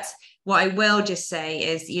 But what I will just say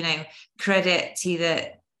is, you know, credit to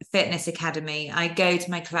the Fitness Academy. I go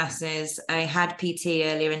to my classes. I had PT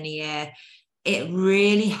earlier in the year. It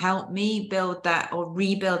really helped me build that or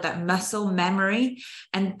rebuild that muscle memory.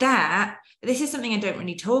 And this is something I don't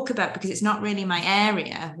really talk about because it's not really my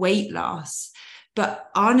area, weight loss. But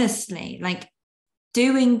honestly, like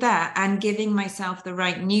doing that and giving myself the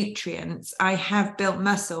right nutrients, I have built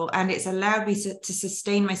muscle, and it's allowed me to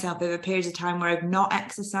sustain myself over periods of time where I've not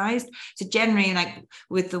exercised. So generally, like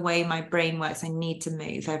with the way my brain works, I need to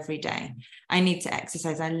move every day. I need to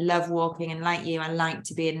exercise. I love walking, and like you, I like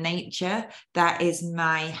to be in nature. That is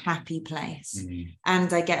my happy place.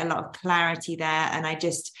 And I get a lot of clarity there, and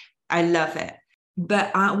I love it.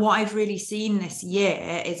 But what I've really seen this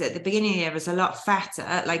year is at the beginning of the year, I was a lot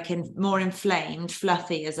fatter, like more inflamed,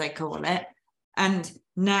 fluffy, as I call it. And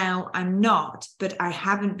now I'm not, but I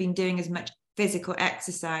haven't been doing as much physical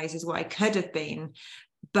exercise as what I could have been.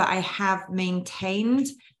 But I have maintained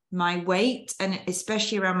my weight, and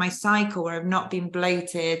especially around my cycle where I've not been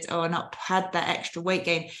bloated or not had that extra weight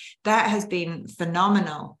gain. That has been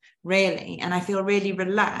phenomenal, really. And I feel really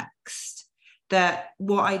relaxed that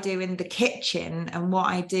what I do in the kitchen and what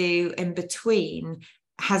I do in between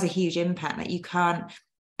has a huge impact. That you can't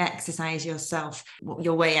exercise yourself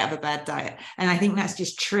your way out of a bad diet. And I think that's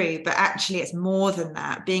just true. But actually, it's more than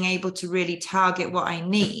that. Being able to really target what I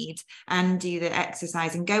need and do the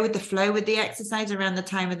exercise and go with the flow with the exercise around the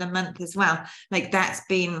time of the month as well. Like that's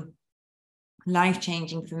been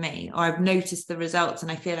life-changing for me, or I've noticed the results,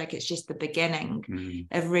 and I feel like it's just the beginning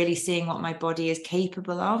of really seeing what my body is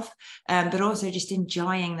capable of, but also just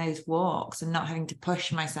enjoying those walks and not having to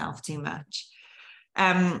push myself too much.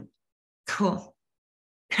 Cool.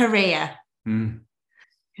 Career. Gonna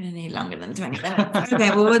need longer than 20 minutes.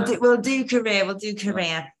 Okay, well we'll do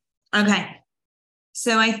career. Okay,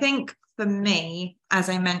 so I think for me, as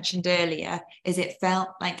I mentioned earlier, is it felt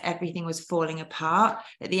like everything was falling apart.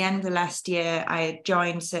 At the end of last year, I had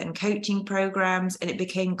joined certain coaching programs, and it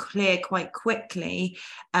became clear quite quickly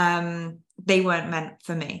they weren't meant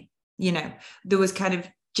for me. You know, there was kind of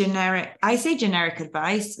generic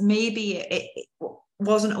advice. Maybe it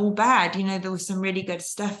wasn't all bad. You know, there was some really good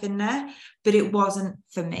stuff in there, but it wasn't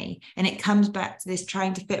for me. And it comes back to this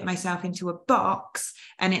trying to fit myself into a box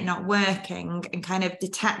and it not working, and kind of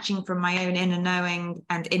detaching from my own inner knowing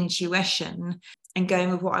and intuition and going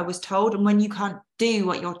with what I was told. And when you can't do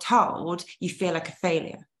what you're told, you feel like a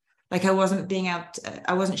failure. Like I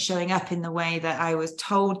wasn't showing up in the way that I was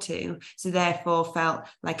told to, so therefore felt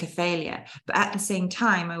like a failure. But at the same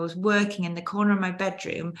time, I was working in the corner of my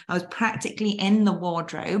bedroom. I was practically in the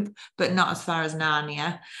wardrobe, but not as far as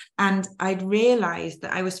Narnia. And I'd realized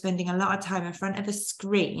that I was spending a lot of time in front of a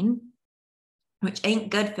screen, which ain't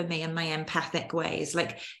good for me in my empathic ways.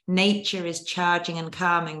 Like nature is charging and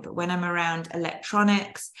calming, but when I'm around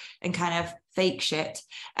electronics and kind of fake shit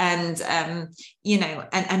and you know,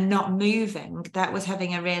 and not moving, that was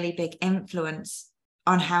having a really big influence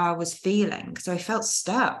on how I was feeling. So I felt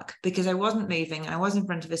stuck because I wasn't moving, and I was in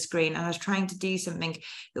front of a screen, and I was trying to do something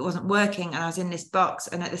that wasn't working, and I was in this box.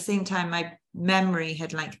 And at the same time, my memory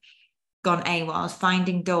had like gone AWOL. I was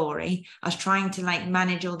finding Dory. I was trying to like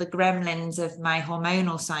manage all the gremlins of my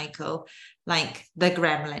hormonal cycle, like the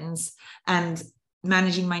gremlins, and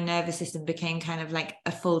managing my nervous system became kind of like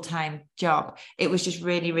a full-time job. It was just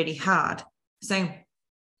really, really hard. So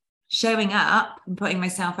showing up and putting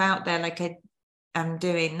myself out there like I am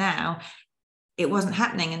doing now, it wasn't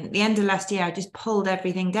happening. And at the end of last year, I just pulled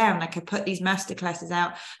everything down. Like, I put these masterclasses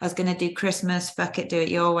out. I was going to do Christmas, Fuck It, Do It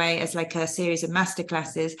Your Way, as like a series of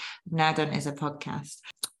masterclasses. I've now done it as a podcast.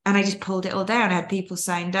 And I just pulled it all down. I had people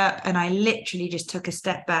signed up, and I literally just took a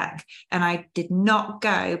step back, and I did not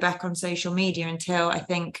go back on social media until I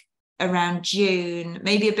think around June,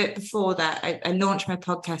 maybe a bit before that. I launched my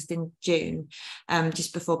podcast in June,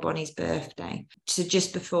 just before Bonnie's birthday. So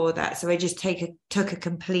just before that. So I just took a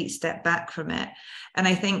complete step back from it. And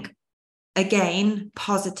I think, again,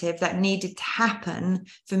 positive, that needed to happen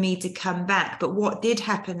for me to come back. But what did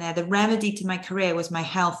happen there, the remedy to my career, was my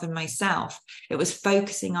health and myself. It was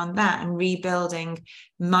focusing on that and rebuilding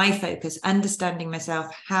my focus, understanding myself,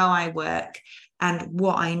 how I work, and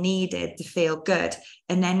what I needed to feel good.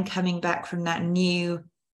 And then coming back from that new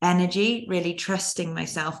energy, really trusting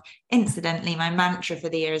myself. Incidentally, my mantra for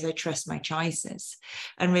the year is I trust my choices,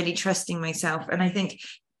 and really trusting myself. And I think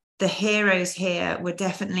the heroes here were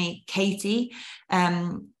definitely Katie.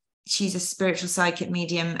 She's a spiritual psychic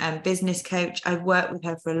medium and business coach. I've worked with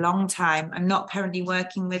her for a long time. I'm not currently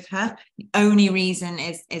working with her. The only reason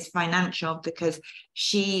is financial, because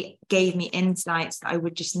she gave me insights that I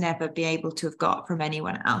would just never be able to have got from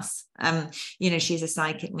anyone else. She's a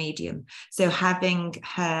psychic medium. So having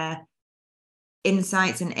her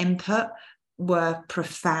insights and input were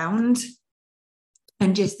profound.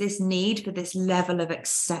 And just this need for this level of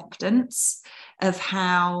acceptance of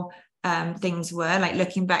how things were. Like,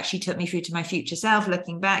 looking back, she took me through to my future self,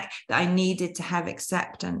 looking back, that I needed to have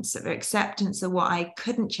acceptance of what I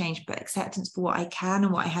couldn't change, but acceptance for what I can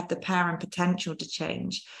and what I have the power and potential to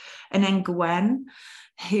change. And then Gwen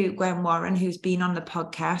Warren, who's been on the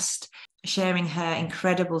podcast, sharing her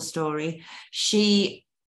incredible story.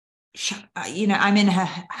 I'm in her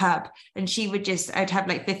hub, and I'd have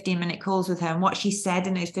like 15-minute calls with her, and what she said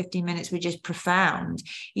in those 15 minutes were just profound.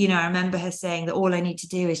 I remember her saying that all I need to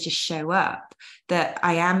do is just show up, that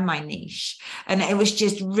I am my niche. And it was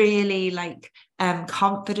just really like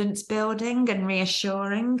confidence building and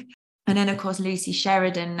reassuring. And then, of course, Lucy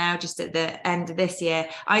Sheridan, now just at the end of this year,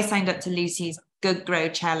 I signed up to Lucy's Good Grow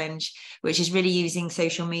Challenge, which is really using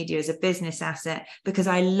social media as a business asset, because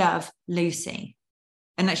I love Lucy.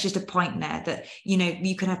 And that's just a point there, that,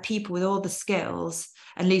 you can have people with all the skills,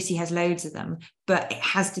 and Lucy has loads of them, but it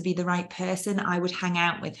has to be the right person. I would hang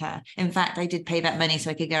out with her. In fact, I did pay that money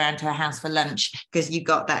so I could go around to her house for lunch, because you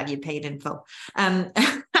got that if you paid in full.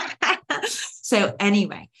 So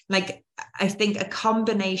anyway, like, I think a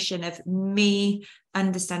combination of me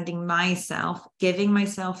understanding myself, giving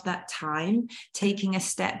myself that time, taking a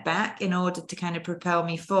step back in order to kind of propel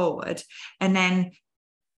me forward, and then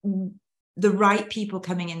the right people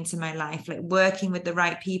coming into my life, like working with the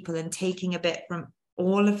right people and taking a bit from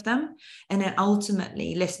all of them, and then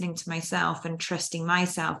ultimately listening to myself and trusting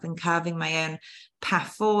myself and carving my own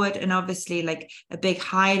path forward. And obviously, like, a big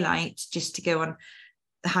highlight, just to go on,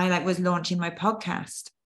 the highlight was launching my podcast,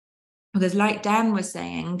 because like Dan was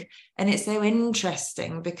saying, and it's so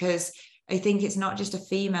interesting, because I think it's not just a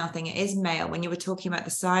female thing, it is male. When you were talking about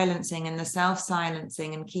the silencing and the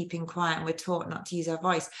self-silencing and keeping quiet, and we're taught not to use our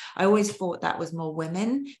voice, I always thought that was more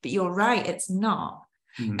women, but you're right, it's not.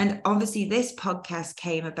 And obviously this podcast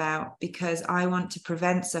came about because I want to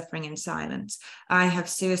prevent suffering in silence. I have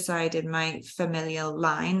suicide in my familial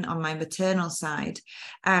line on my maternal side,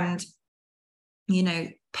 and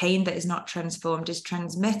pain that is not transformed is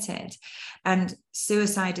transmitted. And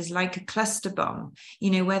suicide is like a cluster bomb.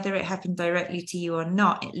 Whether it happened directly to you or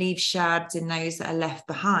not, it leaves shards in those that are left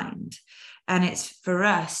behind. And it's for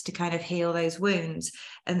us to kind of heal those wounds.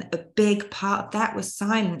 And a big part of that was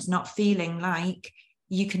silence, not feeling like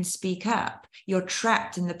you can speak up. You're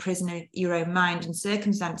trapped in the prison of your own mind and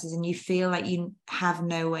circumstances, and you feel like you have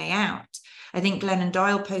no way out. I think Glennon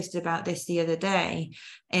Doyle posted about this the other day,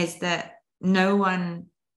 is that no one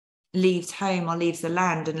leaves home or leaves the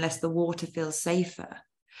land unless the water feels safer.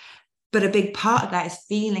 But a big part of that is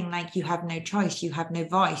feeling like you have no choice, you have no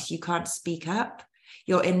voice, you can't speak up.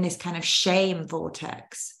 You're in this kind of shame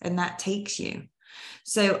vortex, and that takes you.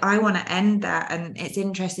 So I want to end that. And it's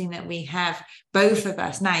interesting that we have both of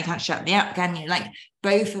us, now you can't shut me up, can you? Like,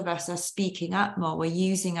 both of us are speaking up more. We're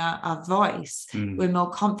using our voice. We're more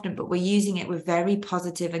confident, but we're using it with very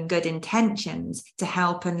positive and good intentions to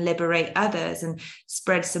help and liberate others and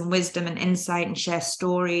spread some wisdom and insight and share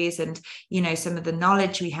stories and, some of the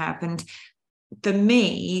knowledge we have. And for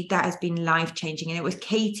me, that has been life-changing. And it was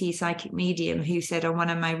Katie, psychic medium, who said on one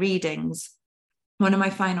of my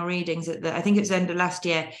final readings I think it was the end of last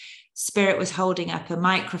year, Spirit was holding up a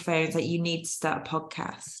microphone, that you need to start a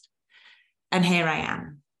podcast. And here I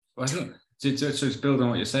am. Well, I think to build on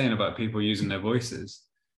what you're saying about people using their voices,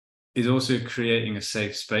 is also creating a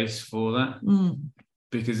safe space for that.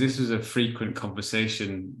 Because this was a frequent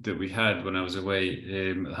conversation that we had when I was away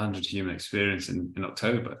at 100 Human Experience in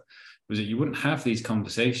October, was that you wouldn't have these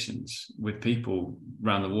conversations with people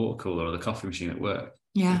around the water cooler or the coffee machine at work.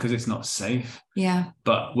 Yeah. Because it's not safe. Yeah.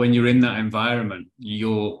 But when you're in that environment,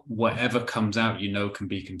 whatever comes out, can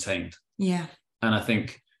be contained. Yeah. And I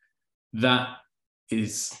think that's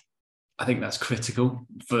critical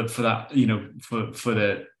for that, for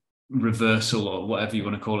the reversal or whatever you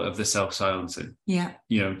want to call it of the self-silencing. Yeah.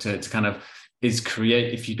 To kind of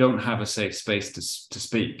create, if you don't have a safe space to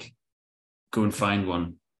speak, go and find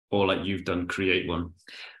one, or like you've done, create one.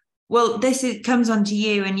 Well, comes on to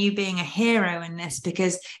you and you being a hero in this,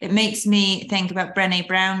 because it makes me think about Brené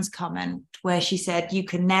Brown's comment where she said, you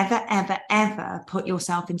can never, ever, ever put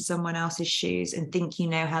yourself in someone else's shoes and think you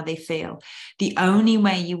know how they feel. The only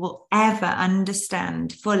way you will ever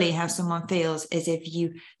understand fully how someone feels is if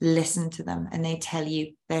you listen to them and they tell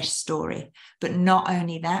you their story. But not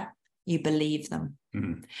only that, you believe them.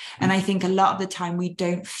 Mm-hmm. And I think a lot of the time we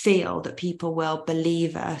don't feel that people will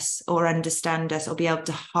believe us or understand us or be able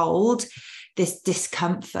to hold this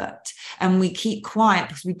discomfort, and we keep quiet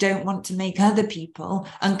because we don't want to make other people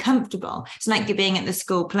uncomfortable. It's like you're being at the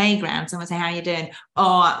school playground, someone say, how are you doing?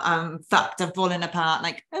 Oh, I'm fucked, I'm falling apart.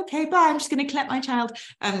 Like, okay, bye, I'm just going to collect my child.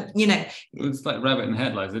 It's like rabbit in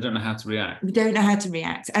headlights. They don't know how to react. We don't know how to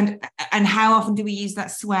react. And how often do we use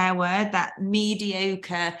that swear word, that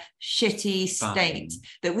mediocre, shitty state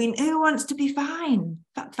that who wants to be fine?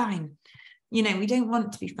 Fine. We don't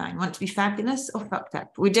want to be fine. We want to be fabulous or fucked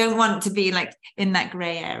up. We don't want to be like in that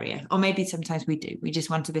gray area, or maybe sometimes we do. We just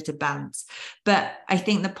want a bit of balance. But I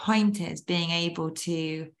think the point is being able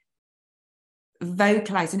to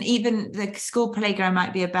vocalize, and even the school playground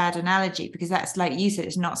might be a bad analogy because that's, like you said,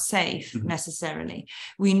 it's not safe necessarily.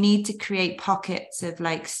 We need to create pockets of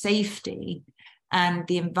like safety and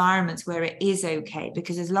the environments where it is okay,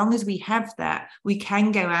 because as long as we have that, we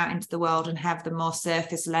can go out into the world and have the more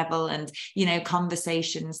surface level and,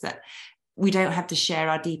 conversations that we don't have to share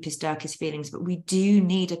our deepest, darkest feelings, but we do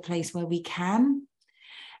need a place where we can.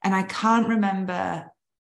 And I can't remember,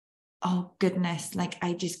 oh goodness, like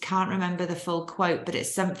I just can't remember the full quote, but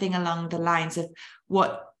it's something along the lines of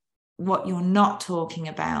what you're not talking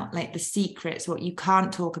about, like the secrets, what you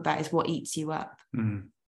can't talk about is what eats you up. Mm.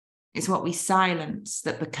 It's what we silence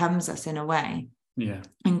that becomes us in a way,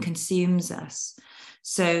 and consumes us.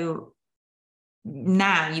 So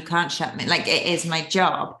now you can't shut me, like it is my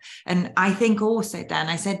job. And I think also, Dan,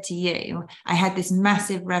 I said to you, I had this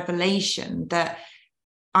massive revelation that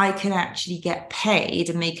I could actually get paid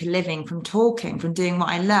and make a living from talking, from doing what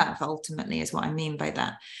I love, ultimately, is what I mean by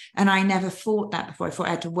that. And I never thought that before. I thought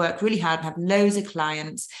I had to work really hard and have loads of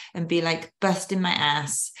clients and be like busting my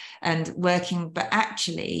ass and working. But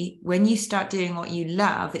actually, when you start doing what you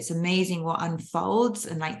love, it's amazing what unfolds,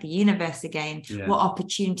 and like the universe again, what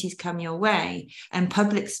opportunities come your way. And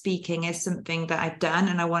public speaking is something that I've done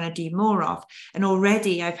and I want to do more of. And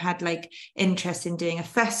already I've had like interest in doing a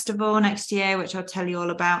festival next year, which I'll tell you all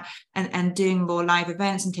about, and doing more live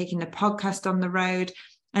events and taking the podcast on the road.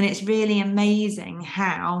 And it's really amazing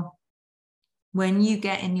how when you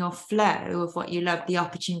get in your flow of what you love, the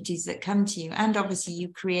opportunities that come to you, and obviously you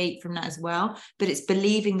create from that as well, but it's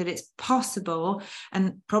believing that it's possible.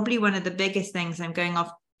 And probably one of the biggest things, I'm going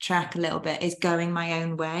off track a little bit, is going my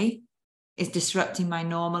own way, is disrupting my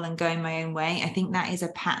normal and going my own way. I think that is a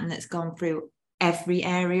pattern that's gone through every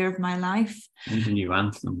area of my life. Need a new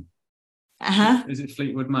anthem. Is it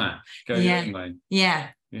Fleetwood Mac? Go your own way. Yeah.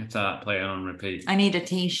 You have to play it on repeat. I need a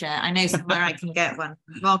t-shirt. I know somewhere I can get one.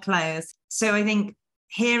 More clothes. So I think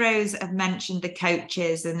heroes have mentioned the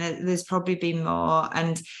coaches, and there's probably been more,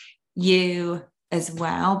 and you as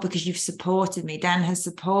well, because you've supported me. Dan has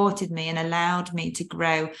supported me and allowed me to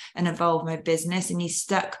grow and evolve my business, and he's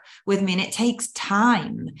stuck with me. And it takes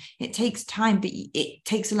time. It takes time, but it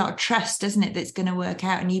takes a lot of trust, doesn't it? That's going to work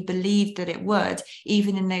out. And you believed that it would,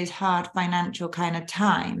 even in those hard financial kind of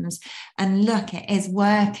times. And look, it is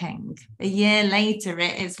working. A year later,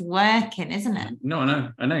 it is working, isn't it? No,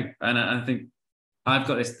 I know. And I think I've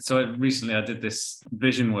got this. So recently I did this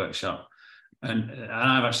vision workshop. And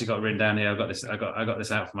I've actually got written down here, I got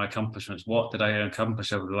this out for my accomplishments. What did I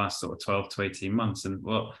accomplish over the last sort of 12 to 18 months? And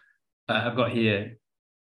what I've got here,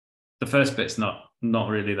 the first bit's not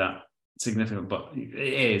really that significant, but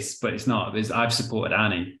it is, but it's not. I've supported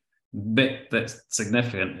Annie. The bit that's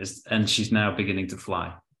significant is, and she's now beginning to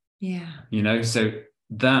fly. Yeah. So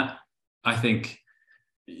that, I think,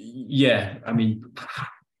 I mean,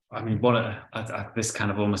 I mean, this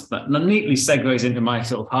kind of almost neatly segues into my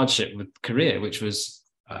sort of hardship with career, which was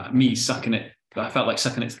me sucking it. I felt like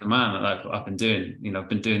sucking it to the man that I've been doing. I've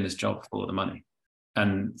been doing this job for the money,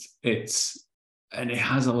 and it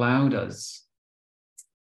has allowed us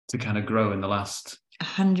to kind of grow in the last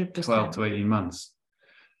 100%. 12 to 18 months.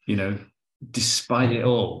 Despite it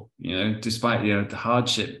all, despite the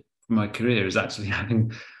hardship of my career is actually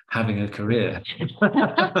having a career.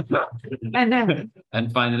 I know.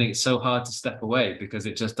 And finding it so hard to step away because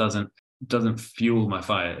it just doesn't fuel my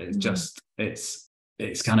fire. It's just it's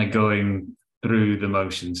kind of going through the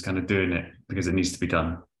motions, kind of doing it because it needs to be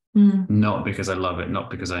done, not because I love it, not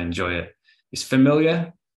because I enjoy it. It's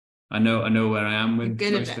familiar. I know where I am with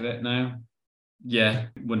most of it now. Yeah,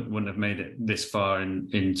 wouldn't have made it this far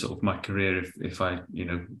in sort of my career if I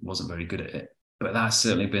wasn't very good at it. But that's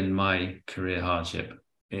certainly been my career hardship,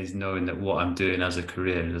 is knowing that what I'm doing as a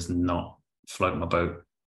career does not float my boat,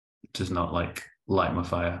 does not light my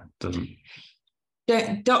fire, doesn't.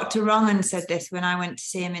 Dr. Rongan said this when I went to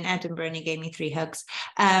see him in Edinburgh, and he gave me 3 hugs,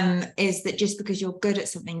 is that just because you're good at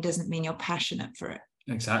something doesn't mean you're passionate for it.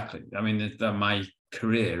 Exactly. I mean, my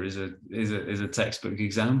career is a textbook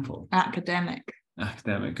example. Academic,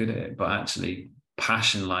 good at it, but actually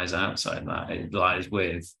passion lies outside that. It lies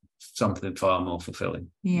with something far more fulfilling.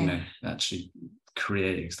 Actually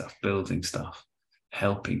creating stuff, building stuff,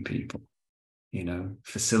 helping people,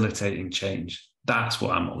 facilitating change. That's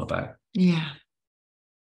what I'm all about. Yeah,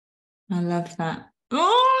 I love that.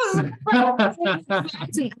 Oh,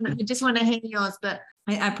 I just want to hear yours, but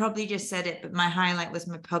I probably just said it, but my highlight was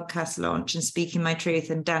my podcast launch and speaking my truth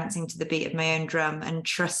and dancing to the beat of my own drum and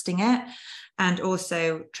trusting it, and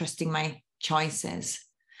also trusting my choices.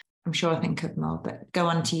 I'm sure I think of more, but go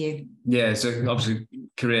on to you. Yeah, so obviously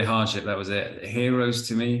career hardship, that was it. Heroes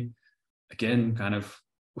to me, again, kind of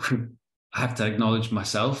I have to acknowledge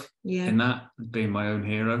myself in that, being my own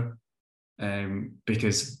hero,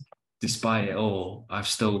 because despite it all, I've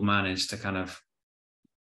still managed to kind of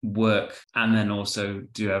work and then also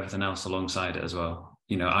do everything else alongside it as well.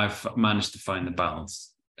 I've managed to find the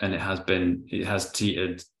balance, and it has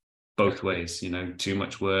teetered both ways, too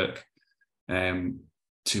much work,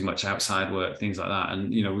 too much outside work, things like that. And,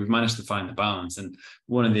 we've managed to find the balance. And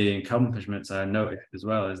one of the accomplishments I noticed as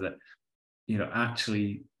well is that,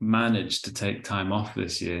 actually managed to take time off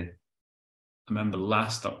this year. I remember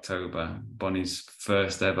last October, Bonnie's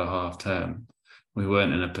first ever half term, we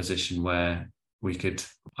weren't in a position where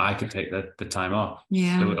I could take the time off.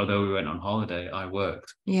 Yeah. So, although we went on holiday, I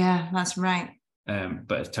worked. Yeah, that's right.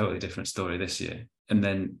 But it's a totally different story this year. And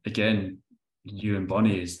then again, you and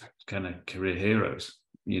Bonnie is kind of career heroes,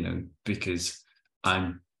 because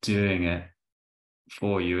I'm doing it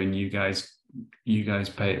for you, and you guys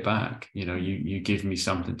pay it back. You give me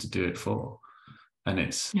something to do it for, and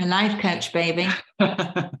it's a life coach, baby.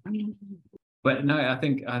 But no, I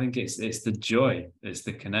think it's the joy, it's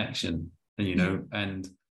the connection, and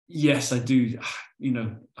yes, I do.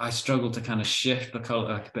 I struggle to kind of shift, like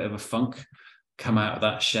a bit of a funk, come out of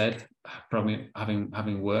that shed, probably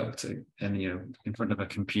having worked in front of a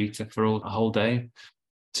computer for a whole day,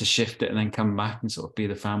 to shift it and then come back and sort of be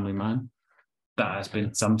the family man. That has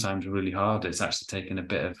been sometimes really hard. It's actually taken a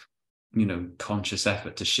bit of conscious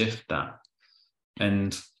effort to shift that.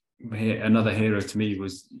 And another hero to me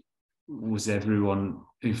was everyone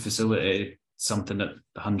who facilitated something at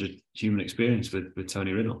 100 Human Experience with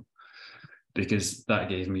Tony Riddle, because that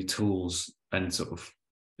gave me tools and sort of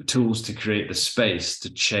tools to create the space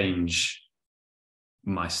to change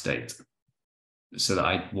my state, so that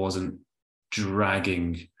I wasn't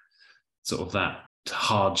dragging sort of that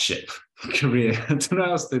hardship career. I don't know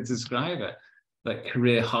how else to describe it. That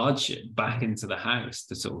career hardship back into the house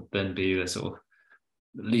to sort of then be the sort of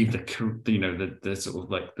leave the sort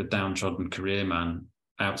of like the downtrodden career man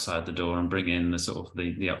outside the door and bring in the sort of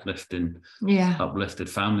the uplifted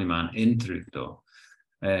family man in through the door.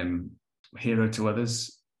 Hero to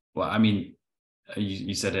others. Well, I mean,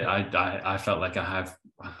 you said it. I felt like I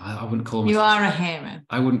wouldn't call myself. You are a hero.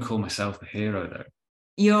 I wouldn't call myself a hero though.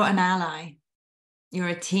 You're an ally. You're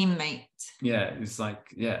a teammate. Yeah, it's like,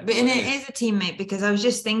 yeah. But and it is a teammate, because I was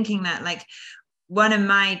just thinking that, like, one of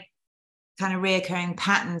my kind of reoccurring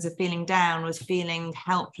patterns of feeling down was feeling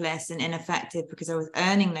helpless and ineffective because I was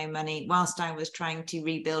earning no money whilst I was trying to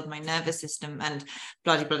rebuild my nervous system and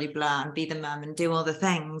blah, blah, blah, blah, and be the mum and do all the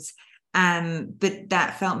things. But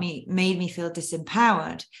that made me feel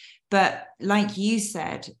disempowered. But like you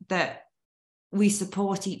said, that we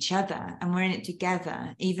support each other and we're in it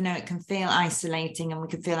together, even though it can feel isolating and we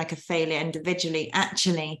can feel like a failure individually.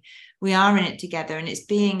 Actually, we are in it together, and it's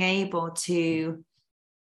being able to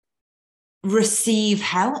receive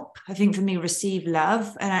help. I think for me, receive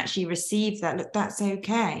love and actually receive that. Look, that's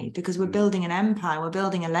okay, because we're building an empire, we're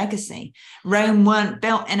building a legacy. Rome weren't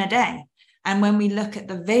built in a day. And when we look at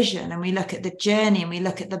the vision and we look at the journey and we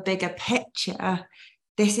look at the bigger picture,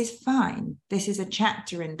 this is fine. This is a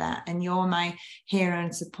chapter in that. And you're my hero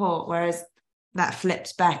and support. Whereas that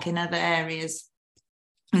flips back in other areas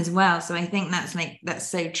as well. So I think that's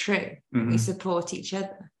so true. We support each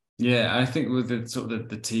other. Yeah, I think with the sort of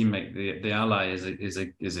the teammate, the ally is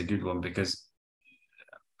a good one, because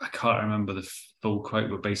I can't remember the full quote,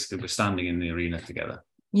 but basically we're standing in the arena together.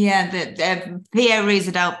 Yeah, the Theo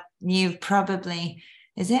Roosevelt, you've probably,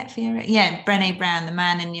 is it Theo? Yeah, Brené Brown, the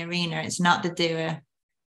man in the arena. It's not the doer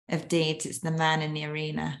of deeds, it's the man in the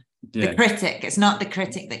arena. Yeah. The critic. It's not the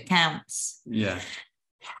critic that counts. Yeah.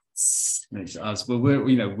 It's us. Well,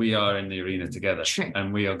 we are in the arena together. True.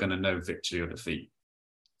 And we are going to know victory or defeat.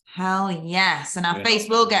 Hell yes. And our face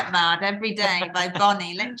will get marred every day by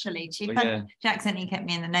Bonnie, literally. She accidentally kept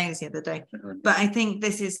me in the nose the other day. But I think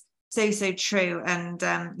this is so true. And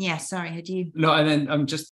sorry, had you? No, and then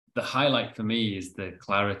just the highlight for me is the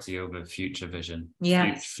clarity over future vision,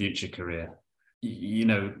 future career.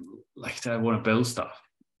 Like I want to build stuff.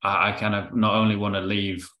 I kind of not only want to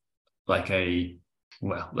leave like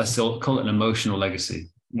let's call it an emotional legacy,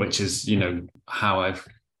 which is, how I've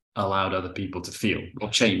allowed other people to feel or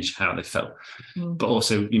change how they felt, but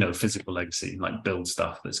also, physical legacy, like build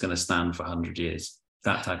stuff that's going to stand for 100 years,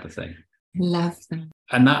 that type of thing. Love that.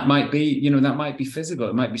 And that might be, that might be physical.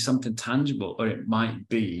 It might be something tangible, or it might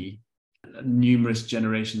be numerous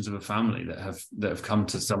generations of a family that have come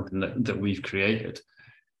to something that we've created,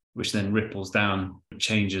 which then ripples down,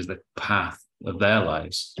 changes the path of their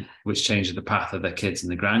lives, which changes the path of their kids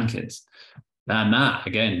and their grandkids. And that,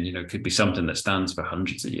 again, could be something that stands for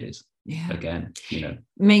hundreds of years. Yeah. Again,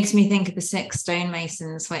 Makes me think of the 6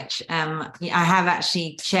 stonemasons, which I have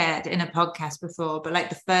actually shared in a podcast before. But like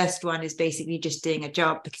the first one is basically just doing a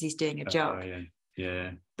job because he's doing a job.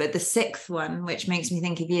 Yeah. But the 6th one, which makes me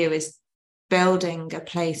think of you, is building a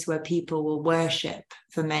place where people will worship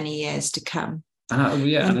for many years to come. And I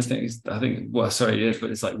think but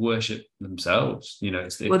it's like worship themselves,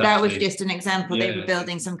 that was just an example. They were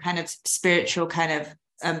building some kind of spiritual kind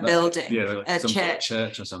of building, a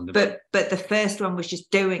church or something. But the first one was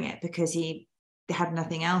just doing it because he had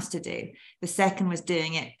nothing else to do. The second was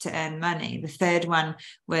doing it to earn money. The third one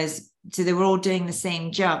was, so they were all doing the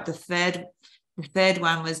same job. The third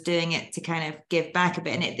one was doing it to kind of give back a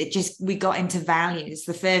bit. And it just, we got into values.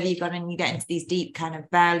 The further you got in, you get into these deep kind of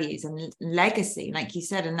values and legacy, like you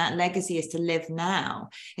said, and that legacy is to live now.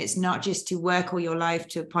 It's not just to work all your life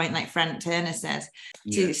to a point, like Frank Turner says,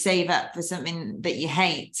 to save up for something that you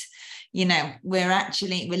hate. We're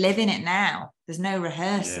living it now. There's no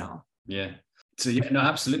rehearsal. Yeah. So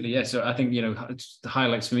absolutely. Yeah. So I think, the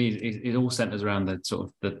highlights for me, it all centers around the sort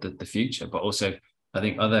of the future, but also I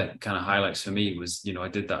think other kind of highlights for me was, I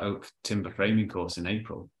did that oak timber framing course in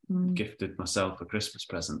April, gifted myself a Christmas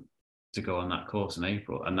present to go on that course in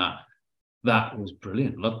April. And that was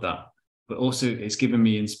brilliant. Loved that. But also it's given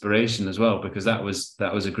me inspiration as well, because that was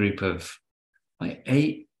a group of like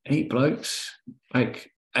eight blokes,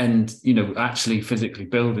 and, actually physically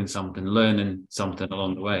building something, learning something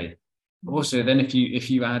along the way. Also, then if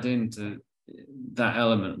you add into that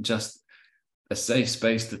element, just a safe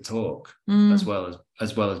space to talk as well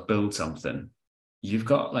as build something, you've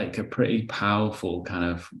got like a pretty powerful kind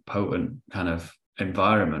of potent kind of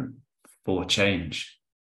environment for change.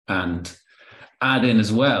 And add in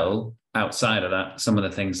as well, outside of that, some of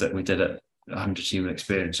the things that we did at 100 Human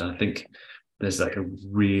Experience. And I think there's like a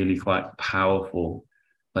really quite powerful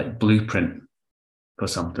like blueprint for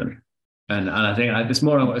something. And I think it's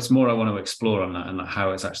more I want to explore on that and like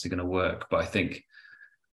how it's actually going to work. But I think,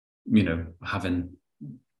 having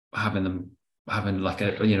like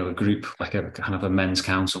a group, like a kind of a men's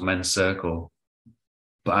council, men's circle,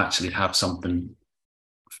 but actually have something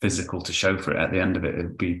physical to show for it at the end of it,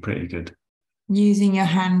 it'd be pretty good. Using your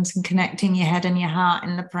hands and connecting your head and your heart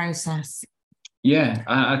in the process. Yeah,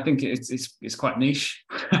 I think it's quite niche.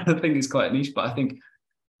 I think it's quite niche, but I think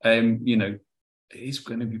it's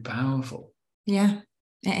going to be powerful. Yeah,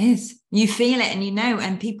 it is. You feel it and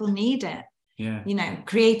and people need it. Yeah.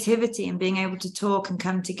 Creativity and being able to talk and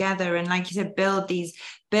come together and, like you said, build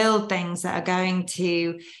things that are going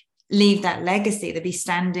to leave that legacy that be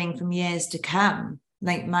standing from years to come.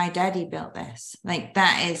 Like my daddy built this. Like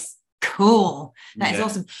that is cool. That is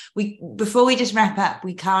awesome. Before we just wrap up,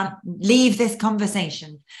 we can't leave this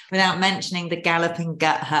conversation without mentioning the Galloping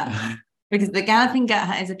Gut Hut, because the Galloping Gut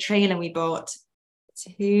Hut is a trailer we bought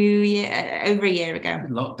over a year ago.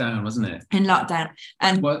 Lockdown, wasn't it? In lockdown.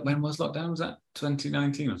 And when was lockdown? Was that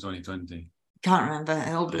 2019 or 2020? Can't remember.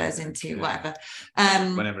 It all blurs into whatever.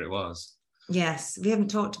 Whenever it was. Yes, we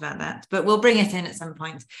haven't talked about that, but we'll bring it in at some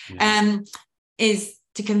point. Yeah. Is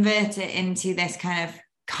to convert it into this kind of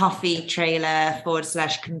coffee trailer /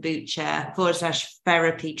 kombucha /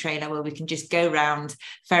 therapy trailer where we can just go around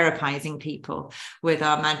therapizing people with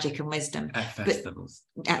our magic and wisdom at festivals.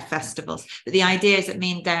 But the idea is that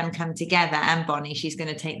me and Dan come together, and Bonnie, she's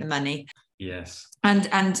going to take the money. Yes.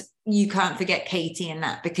 And you can't forget Katie in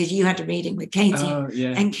that, because you had a reading with Katie. Oh,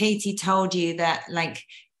 yeah. And Katie told you that, like,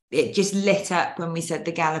 it just lit up when we said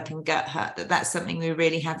the Galloping Gut Hut, that's something we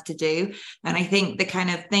really have to do. And I think the kind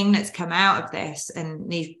of thing that's come out of this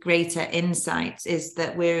and these greater insights is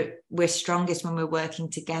that we're strongest when we're working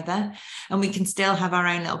together, and we can still have our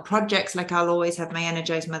own little projects. Like, I'll always have my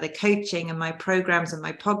Energized Mother coaching and my programs and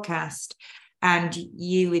my podcast, and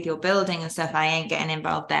you with your building and stuff. I ain't getting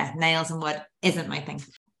involved there. Nails and wood isn't my thing,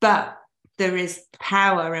 but there is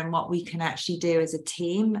power in what we can actually do as a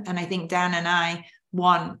team. And I think Dan and I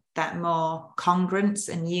want that more congruence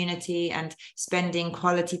and unity, and spending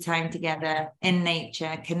quality time together in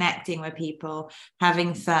nature, connecting with people,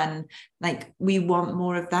 having fun. Like, we want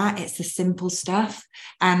more of that. It's the simple stuff.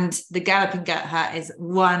 And the Galloping Gut Hut is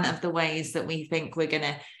one of the ways that we think we're going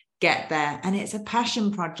to get there. And it's a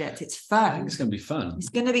passion project. It's fun. I think it's going to be fun. It's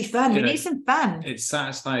going to be fun. We need some fun. It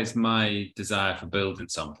satisfies my desire for building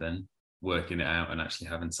something, working it out, and actually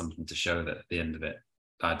having something to show that at the end of it,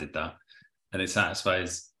 I did that. And it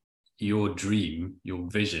satisfies your dream, your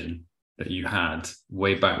vision that you had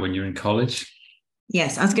way back when you were in college.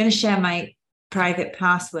 Yes, I was going to share my private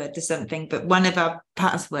password to something, but one of our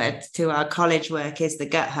passwords to our college work is the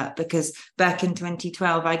Gut Hut, because back in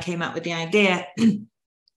 2012, I came up with the idea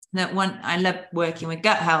that I love working with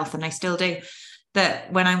gut health, and I still do,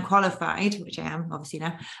 that when I'm qualified, which I am obviously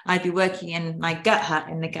now, I'd be working in my gut hut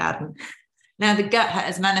in the garden. Now, the Gut Hut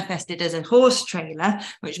has manifested as a horse trailer,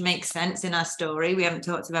 which makes sense in our story. We haven't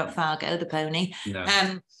talked about Fargo, the pony. No.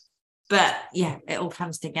 But yeah, it all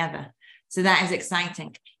comes together. So that is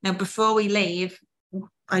exciting. Now, before we leave,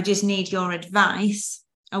 I just need your advice.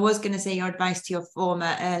 I was going to say your advice to your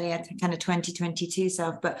former, earlier kind of 2022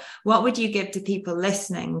 self, but what would you give to people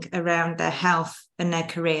listening around their health and their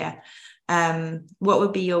career? What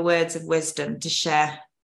would be your words of wisdom to share?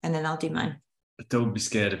 And then I'll do mine. Don't be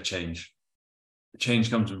scared of change.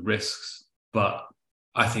 Change comes with risks, but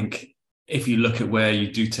I think if you look at where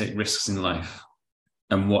you do take risks in life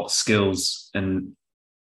and what skills and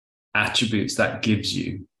attributes that gives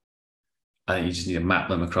you, I think you just need to map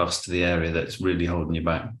them across to the area that's really holding you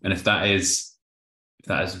back. And if that is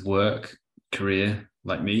work, career,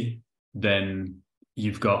 like me, then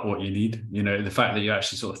you've got what you need. You know, the fact that you're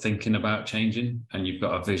actually sort of thinking about changing, and you've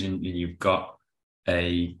got a vision and you've got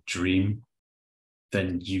a dream,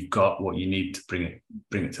 then you've got what you need to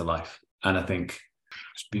bring it to life. And I think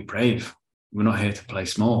just be brave. We're not here to play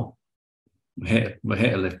small. We're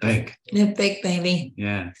here to live big. Live big, baby.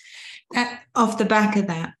 Yeah. Off the back of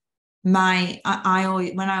that, I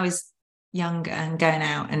always, when I was younger and going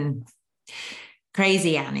out, and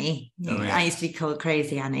Crazy Annie, I used to be called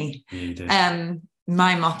Crazy Annie. Yeah, you did.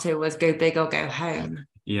 My motto was go big or go home.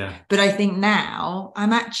 Yeah. But I think now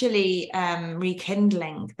I'm actually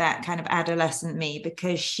rekindling that kind of adolescent me,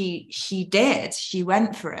 because she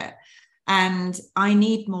went for it. And I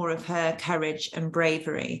need more of her courage and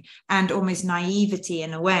bravery and almost naivety,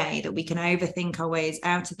 in a way that we can overthink our ways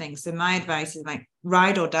out of things. So my advice is, like,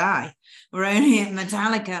 ride or die. We're only at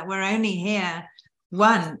Metallica. We're only here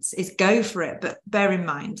once. Is go for it. But bear in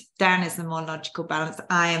mind, Dan is the more logical balance.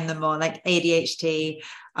 I am the more like ADHD.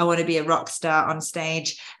 I want to be a rock star on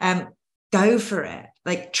stage. Go for it.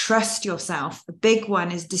 Like, trust yourself. The big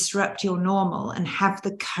one is disrupt your normal and have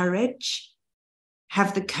the courage.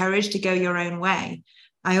 Have the courage to go your own way.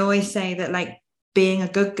 I always say that, like, being a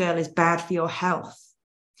good girl is bad for your health.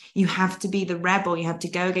 You have to be the rebel. You have to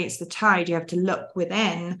go against the tide. You have to look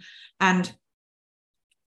within and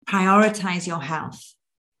prioritize your health.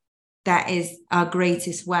 That is our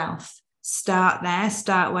greatest wealth. Start there.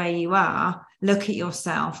 Start where you are. Look at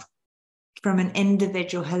yourself from an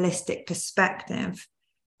individual, holistic perspective,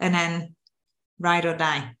 and then ride or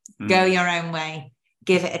die. Go your own way.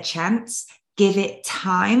 Give it a chance. Give it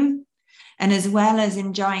time. And as well as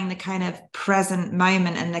enjoying the kind of present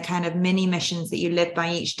moment and the kind of mini missions that you live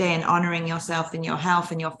by each day, and honoring yourself and your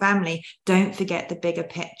health and your family, don't forget the bigger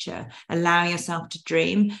picture. Allow yourself to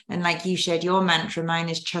dream. And like you shared your mantra, mine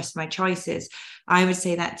is trust my choices. I would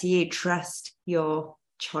say that to you, trust your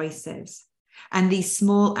choices. And these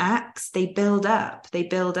small acts, they build up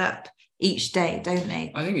each day, don't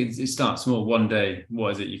they? I think it starts small. One day,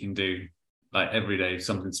 what is it you can do? Like every day,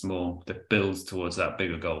 something small that builds towards that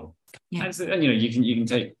bigger goal. Yeah. And you can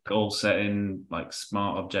take goal setting, like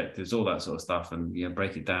SMART objectives, all that sort of stuff, and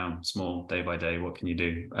break it down small, day by day. What can you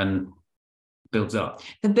do? And builds up.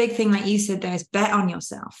 The big thing, like you said, there is bet on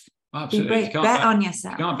yourself. Absolutely. Bet on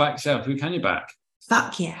yourself. You can't back yourself. Who can you back?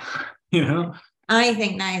 Fuck yeah. I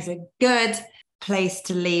think that is a good place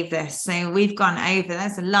to leave this. So we've gone over.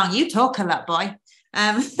 That's a long. You talk a lot, boy.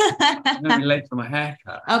 I'm late for my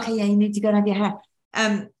haircut. Okay, yeah, you need to go and have your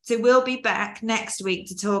hair. So we'll be back next week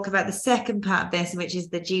to talk about the second part of this, which is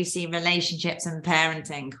the juicy relationships and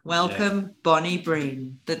parenting. Welcome, Bonnie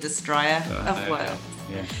Breen, the destroyer of worlds.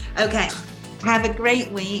 Yeah. Okay. Have a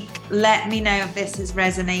great week. Let me know if this has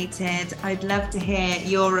resonated. I'd love to hear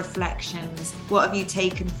your reflections. What have you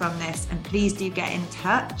taken from this? And please do get in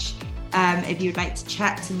touch if you'd like to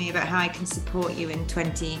chat to me about how I can support you in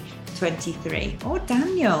 2023. Or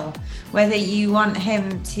Daniel, whether you want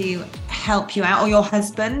him to help you out, or your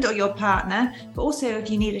husband or your partner. But also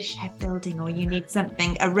if you need a shed building or you need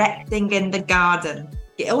something erecting in the garden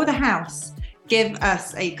or the house, give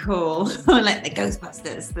us a call, like the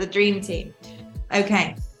Ghostbusters, the dream team.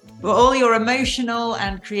 Okay, for all your emotional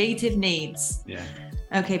and creative needs. Yeah.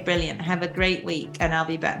 Okay, brilliant. Have a great week, and I'll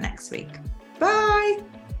be back next week. Bye.